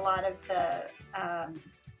read a lot of the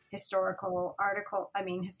historical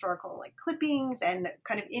like clippings and the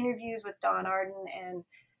kind of interviews with Don Arden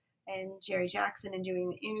and Jerry Jackson, and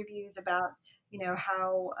doing interviews about,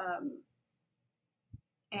 how,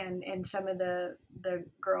 and some of the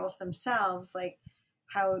girls themselves, like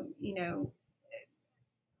how,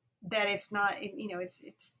 that it's not,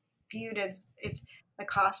 it's viewed as, the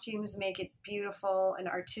costumes make it beautiful and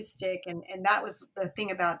artistic. And that was the thing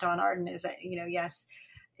about Don Arden, is that, yes,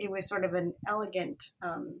 it was sort of an elegant,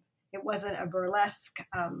 it wasn't a burlesque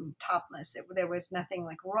topless. There was nothing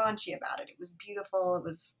like raunchy about it. It was beautiful.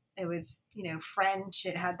 It was French.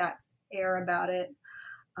 It had that air about it.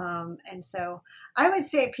 And so I would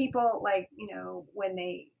say people, like, when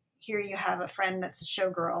they hear you have a friend that's a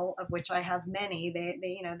showgirl, of which I have many,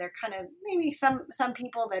 they're kind of, maybe some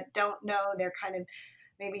people that don't know, they're kind of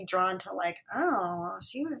maybe drawn to, like, oh,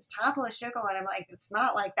 she was topless showgirl. And I'm like, it's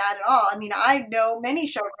not like that at all. I mean, I know many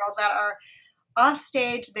showgirls that are off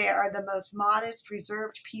stage. They are the most modest,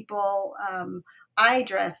 reserved people. I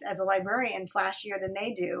dress as a librarian flashier than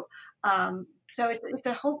they do. So it's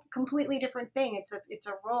a whole completely different thing. It's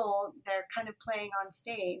a role they're kind of playing on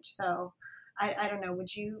stage. So I don't know.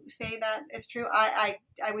 Would you say that is true? I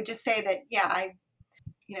would just say that, yeah,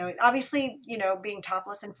 obviously, being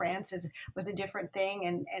topless in France was a different thing.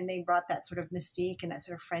 And they brought that sort of mystique and that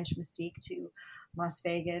sort of French mystique to Las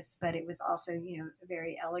Vegas, but it was also,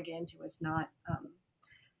 very elegant. It was not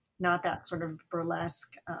that sort of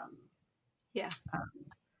burlesque,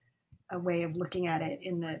 a way of looking at it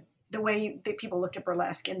in the way that people looked at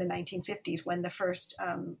burlesque in the 1950s, when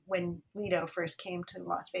when Lido first came to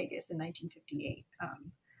Las Vegas in 1958.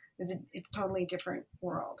 It's a totally different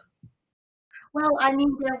world. Well, I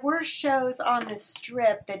mean, there were shows on the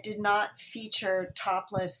Strip that did not feature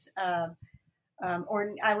topless, or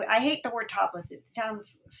I hate the word topless. It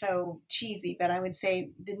sounds so cheesy, but I would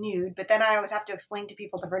say the nude. But then I always have to explain to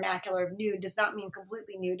people the vernacular of nude does not mean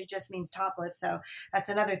completely nude. It just means topless. So that's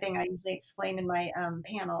another thing I usually explain in my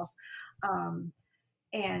panels.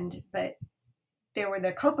 But there were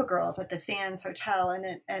the Copa Girls at the Sands Hotel and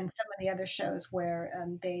some of the other shows where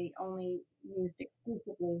they only used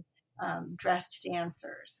exclusively dressed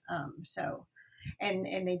dancers.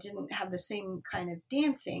 And they didn't have the same kind of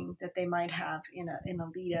dancing that they might have in a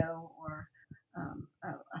Lido or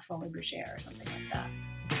a Folie Bergère or something like that.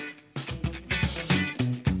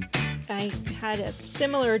 I had a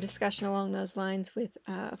similar discussion along those lines with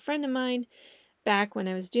a friend of mine back when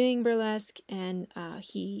I was doing burlesque, and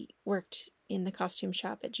he worked in the costume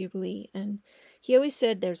shop at Jubilee, and he always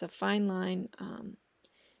said there's a fine line,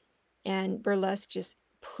 and burlesque just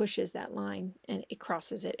pushes that line and it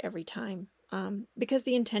crosses it every time. Because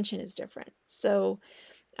the intention is different. So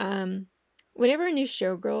whenever a new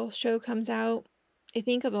showgirl show comes out, I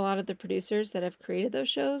think of a lot of the producers that have created those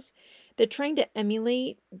shows. They're trying to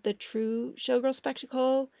emulate the true showgirl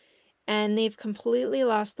spectacle, and they've completely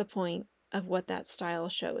lost the point of what that style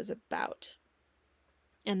show is about.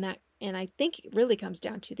 And I think it really comes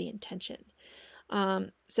down to the intention.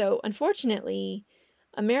 So unfortunately,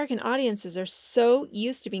 American audiences are so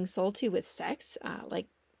used to being sold to with sex, like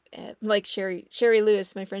Sherry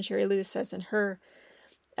Lewis, my friend Sherry Lewis says in her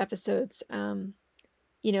episodes,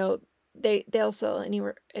 they'll sell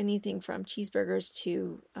anything from cheeseburgers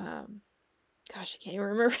to gosh, I can't even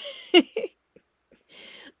remember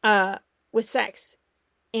with sex.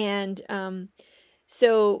 And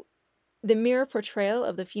so the mirror portrayal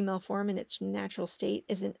of the female form in its natural state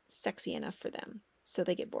isn't sexy enough for them, so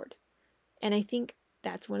they get bored. And I think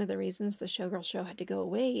that's one of the reasons the Showgirl show had to go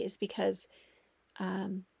away, is because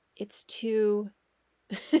it's too,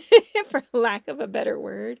 for lack of a better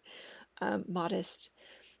word, modest.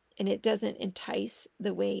 And it doesn't entice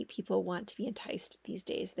the way people want to be enticed these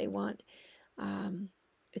days. They want,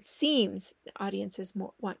 it seems the audiences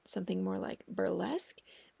want something more like burlesque,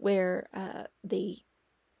 where they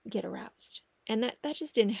get aroused. And that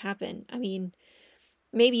just didn't happen. I mean,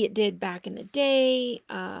 maybe it did back in the day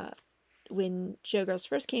when Showgirls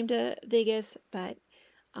first came to Vegas, but,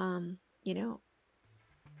 you know,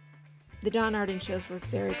 the Don Arden shows were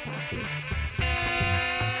very classy.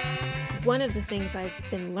 One of the things I've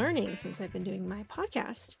been learning since I've been doing my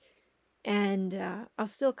podcast, and I'll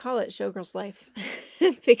still call it Showgirls Life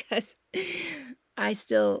because I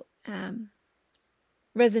still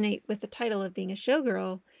resonate with the title of being a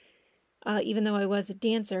showgirl. Even though I was a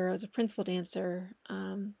dancer, I was a principal dancer.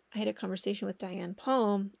 I had a conversation with Diane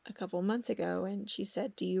Palm a couple months ago, and she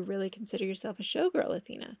said, "Do you really consider yourself a showgirl,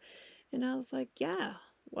 Athena?" And I was like, "Yeah,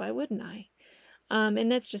 why wouldn't I?"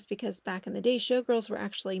 And that's just because back in the day, showgirls were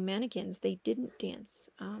actually mannequins. They didn't dance.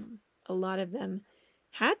 A lot of them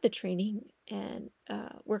had the training and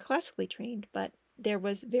were classically trained, but there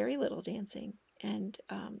was very little dancing. And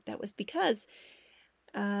that was because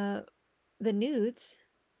the nudes,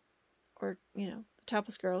 or, you know, the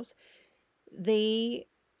topless girls, they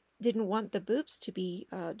didn't want the boobs to be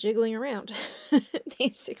jiggling around,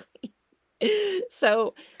 basically.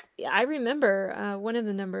 So I remember one of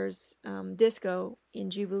the numbers, Disco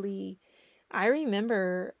in Jubilee, I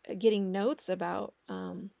remember getting notes about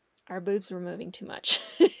our boobs were moving too much.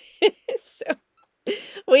 So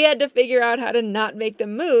we had to figure out how to not make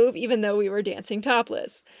them move, even though we were dancing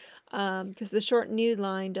topless. Because the short nude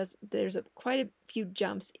line there's quite a few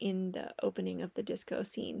jumps in the opening of the disco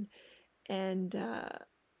scene. And,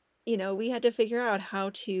 you know, we had to figure out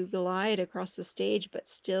how to glide across the stage, but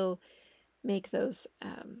still make those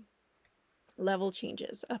level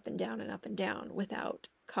changes up and down without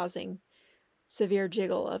causing severe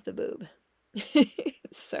jiggle of the boob.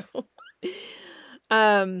 So,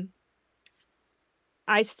 I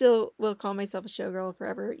still will call myself a showgirl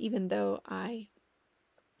forever, even though I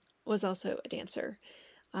was also a dancer.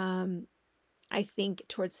 I think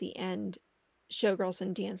towards the end, showgirls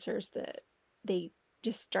and dancers, they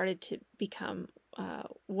just started to become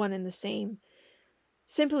one and the same,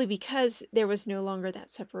 simply because there was no longer that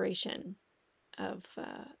separation of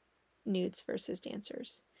nudes versus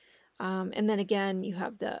dancers. And then again, you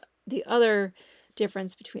have the other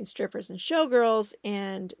difference between strippers and showgirls,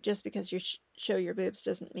 and just because you show your boobs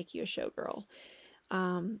doesn't make you a showgirl.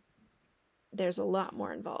 There's a lot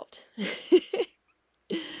more involved.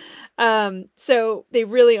 So they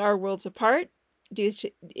really are worlds apart,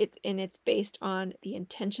 and it's based on the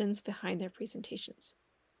intentions behind their presentations.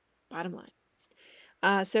 Bottom line.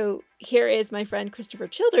 So here is my friend Christopher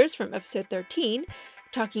Childers from episode 13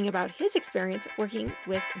 talking about his experience working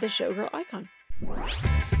with the showgirl icon.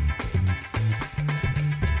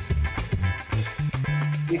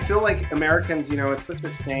 We feel like Americans, you know, it's such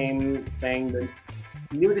a shame saying the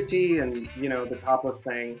nudity and, you know, the topless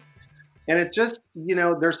thing. And it just, you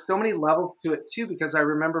know, there's so many levels to it too, because I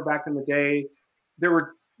remember back in the day, there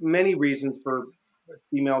were many reasons for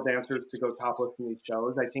female dancers to go topless in these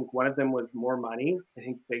shows. I think one of them was more money. I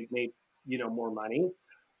think they made, you know, more money.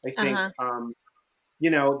 I think, you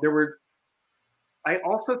know, I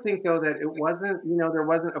also think though that it wasn't, you know, there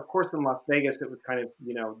wasn't, of course in Las Vegas, it was kind of,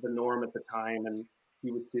 you know, the norm at the time, and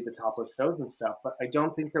you would see the topless shows and stuff, but I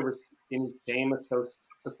don't think there was any shame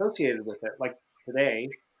associated with it like today.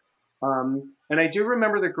 And I do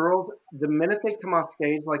remember the girls, the minute they come off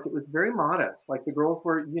stage, like it was very modest. Like the girls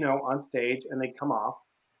were, you know, on stage and they come off.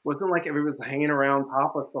 It wasn't like everybody was hanging around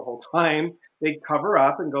topless the whole time. They'd cover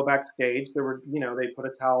up and go backstage. There were, you know, they put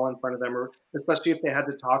a towel in front of them, or especially if they had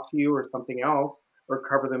to talk to you or something else, or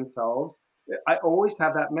cover themselves. I always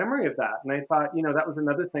have that memory of that. And I thought, you know, that was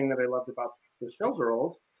another thing that I loved about the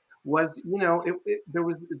showgirls was, you know,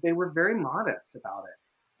 they were very modest about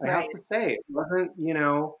it. I have to say, it wasn't, you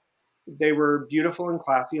know, they were beautiful and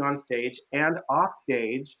classy on stage and off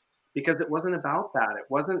stage, because it wasn't about that. It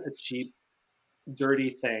wasn't a cheap,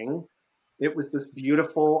 dirty thing. It was this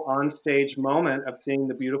beautiful on-stage moment of seeing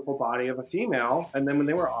the beautiful body of a female, and then when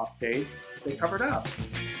they were off stage, they covered up.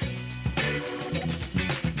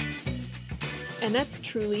 And that's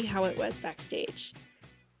truly how it was backstage.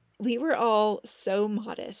 we were all so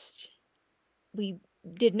modest. We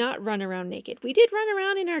did not run around naked. We did run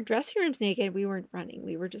around in our dressing rooms naked. We weren't running.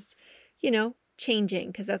 We were just, changing,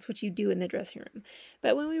 because that's what you do in the dressing room.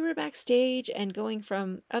 But when we were backstage and going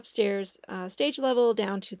from upstairs stage level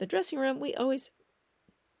down to the dressing room,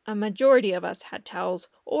 a majority of us had towels,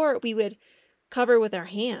 or we would cover with our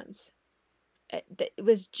hands. It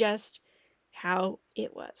was just how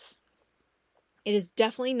it was. It is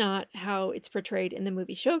definitely not how it's portrayed in the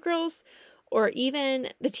movie Showgirls, or even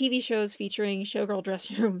the TV shows featuring showgirl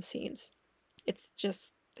dressing room scenes.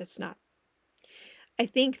 It's not. I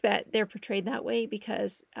think that they're portrayed that way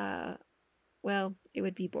because, it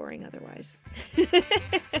would be boring otherwise.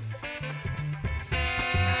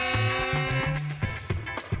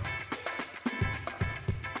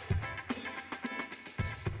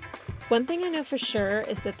 One thing I know for sure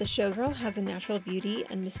is that the showgirl has a natural beauty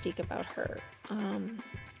and mystique about her.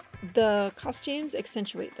 The costumes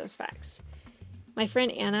accentuate those facts. My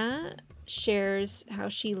friend Anna shares how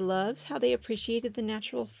she loves how they appreciated the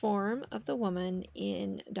natural form of the woman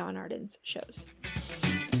in Don Arden's shows.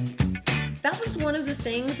 That was one of the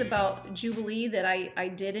things about Jubilee that I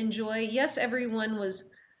did enjoy. Yes, everyone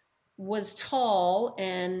was tall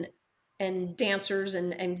and dancers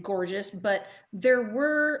and gorgeous, but there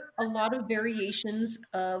were a lot of variations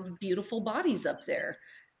of beautiful bodies up there.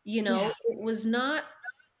 Yeah. It was not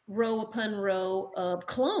row upon row of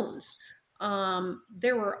clones.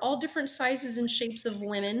 There were all different sizes and shapes of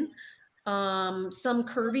women. Some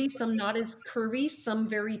curvy, some not as curvy, some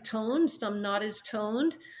very toned, some not as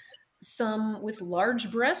toned, some with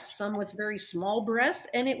large breasts, some with very small breasts,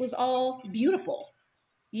 and it was all beautiful,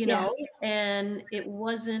 and it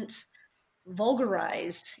wasn't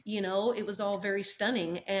vulgarized, it was all very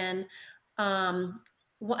stunning. And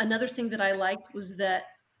another thing that I liked was that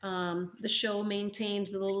the show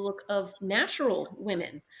maintains the look of natural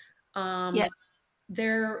women. Yes.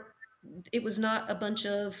 It was not a bunch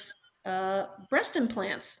of breast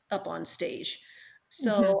implants up on stage.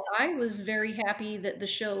 So I was very happy that the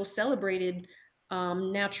show celebrated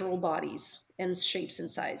natural bodies and shapes and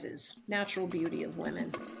sizes, natural beauty of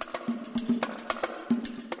women.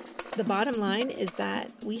 The bottom line is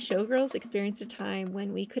that we showgirls experienced a time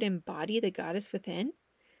when we could embody the goddess within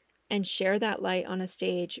and share that light on a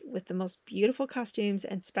stage with the most beautiful costumes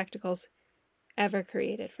and spectacles ever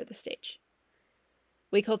created for the stage.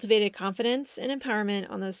 We cultivated confidence and empowerment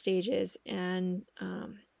on those stages, and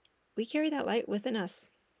we carry that light within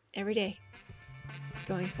us every day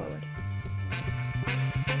going forward.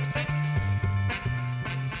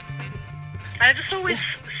 I just always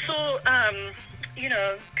saw,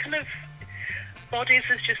 kind of bodies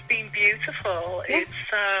as just being beautiful. Yeah.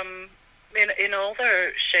 It's in all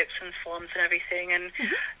their shapes and forms and everything, and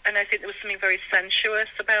I think there was something very sensuous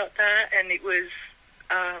about that, and it was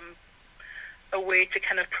a way to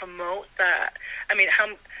kind of promote that. I mean, how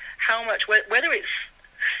much, whether it's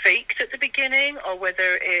faked at the beginning or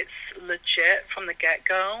whether it's legit from the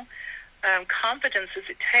get-go, confidence does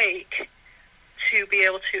it take to be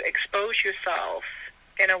able to expose yourself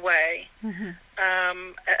in a way, and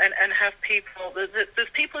have people, there's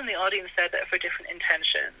people in the audience there that are for different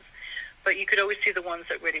intentions, but you could always see the ones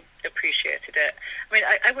that really appreciated it. I mean,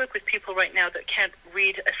 I work with people right now that can't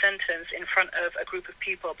read a sentence in front of a group of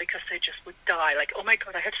people because they just would die. Like, oh my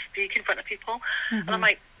God, I have to speak in front of people. And I'm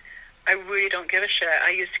like, I really don't give a shit.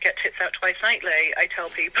 I used to get tits out twice nightly, I tell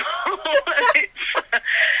people.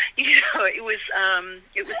 It was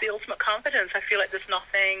the ultimate confidence. I feel like there's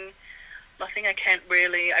nothing I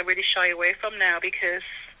really shy away from now, because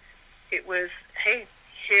it was, hey,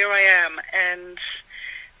 here I am, and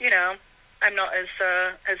I'm not as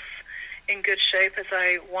in good shape as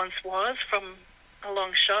I once was from a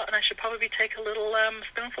long shot, and I should probably take a little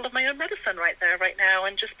spoonful of my own medicine right now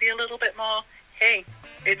and just be a little bit more, hey,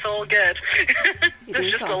 it's all good. There's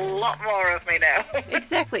just a lot more of me now.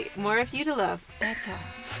 Exactly. More of you to love. That's all.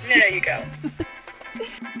 There you go.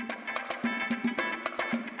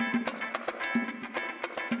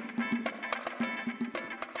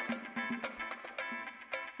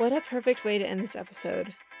 What a perfect way to end this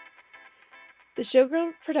episode. The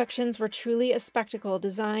Showgirl productions were truly a spectacle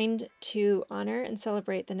designed to honor and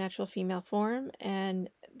celebrate the natural female form and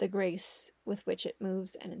the grace with which it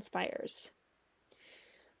moves and inspires.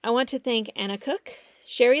 I want to thank Anna Cook,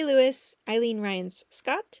 Sherry Lewis, Eileen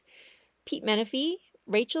Ryans-Scott, Pete Menefee,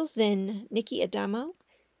 Rachel Zinn, Nikki Adamo,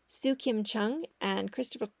 Sue Kim Chung, and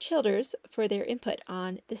Christopher Childers for their input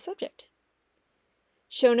on this subject.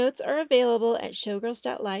 Show notes are available at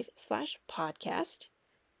showgirls.life/podcast.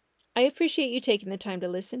 I appreciate you taking the time to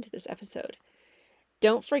listen to this episode.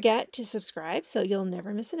 Don't forget to subscribe so you'll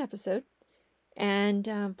never miss an episode.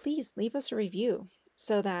 And please leave us a review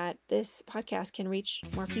so that this podcast can reach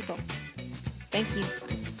more people. Thank you.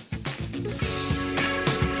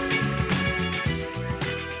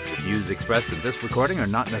 Views expressed in this recording are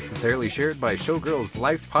not necessarily shared by Showgirls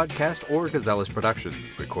Life Podcast or Gazellus Productions.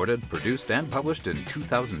 Recorded, produced, and published in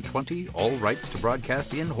 2020. All rights to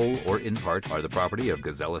broadcast in whole or in part are the property of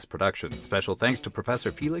Gazellus Productions. Special thanks to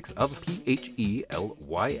Professor Felix of PHELYX.com.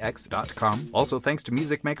 Also thanks to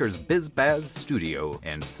music makers BizBaz Studio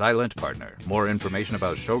and Silent Partner. More information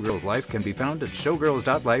about Showgirls Life can be found at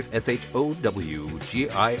showgirls.life,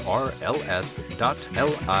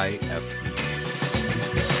 SHOWGIRLS.LIFE.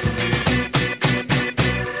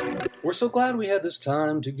 We're so glad we had this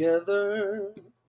time together.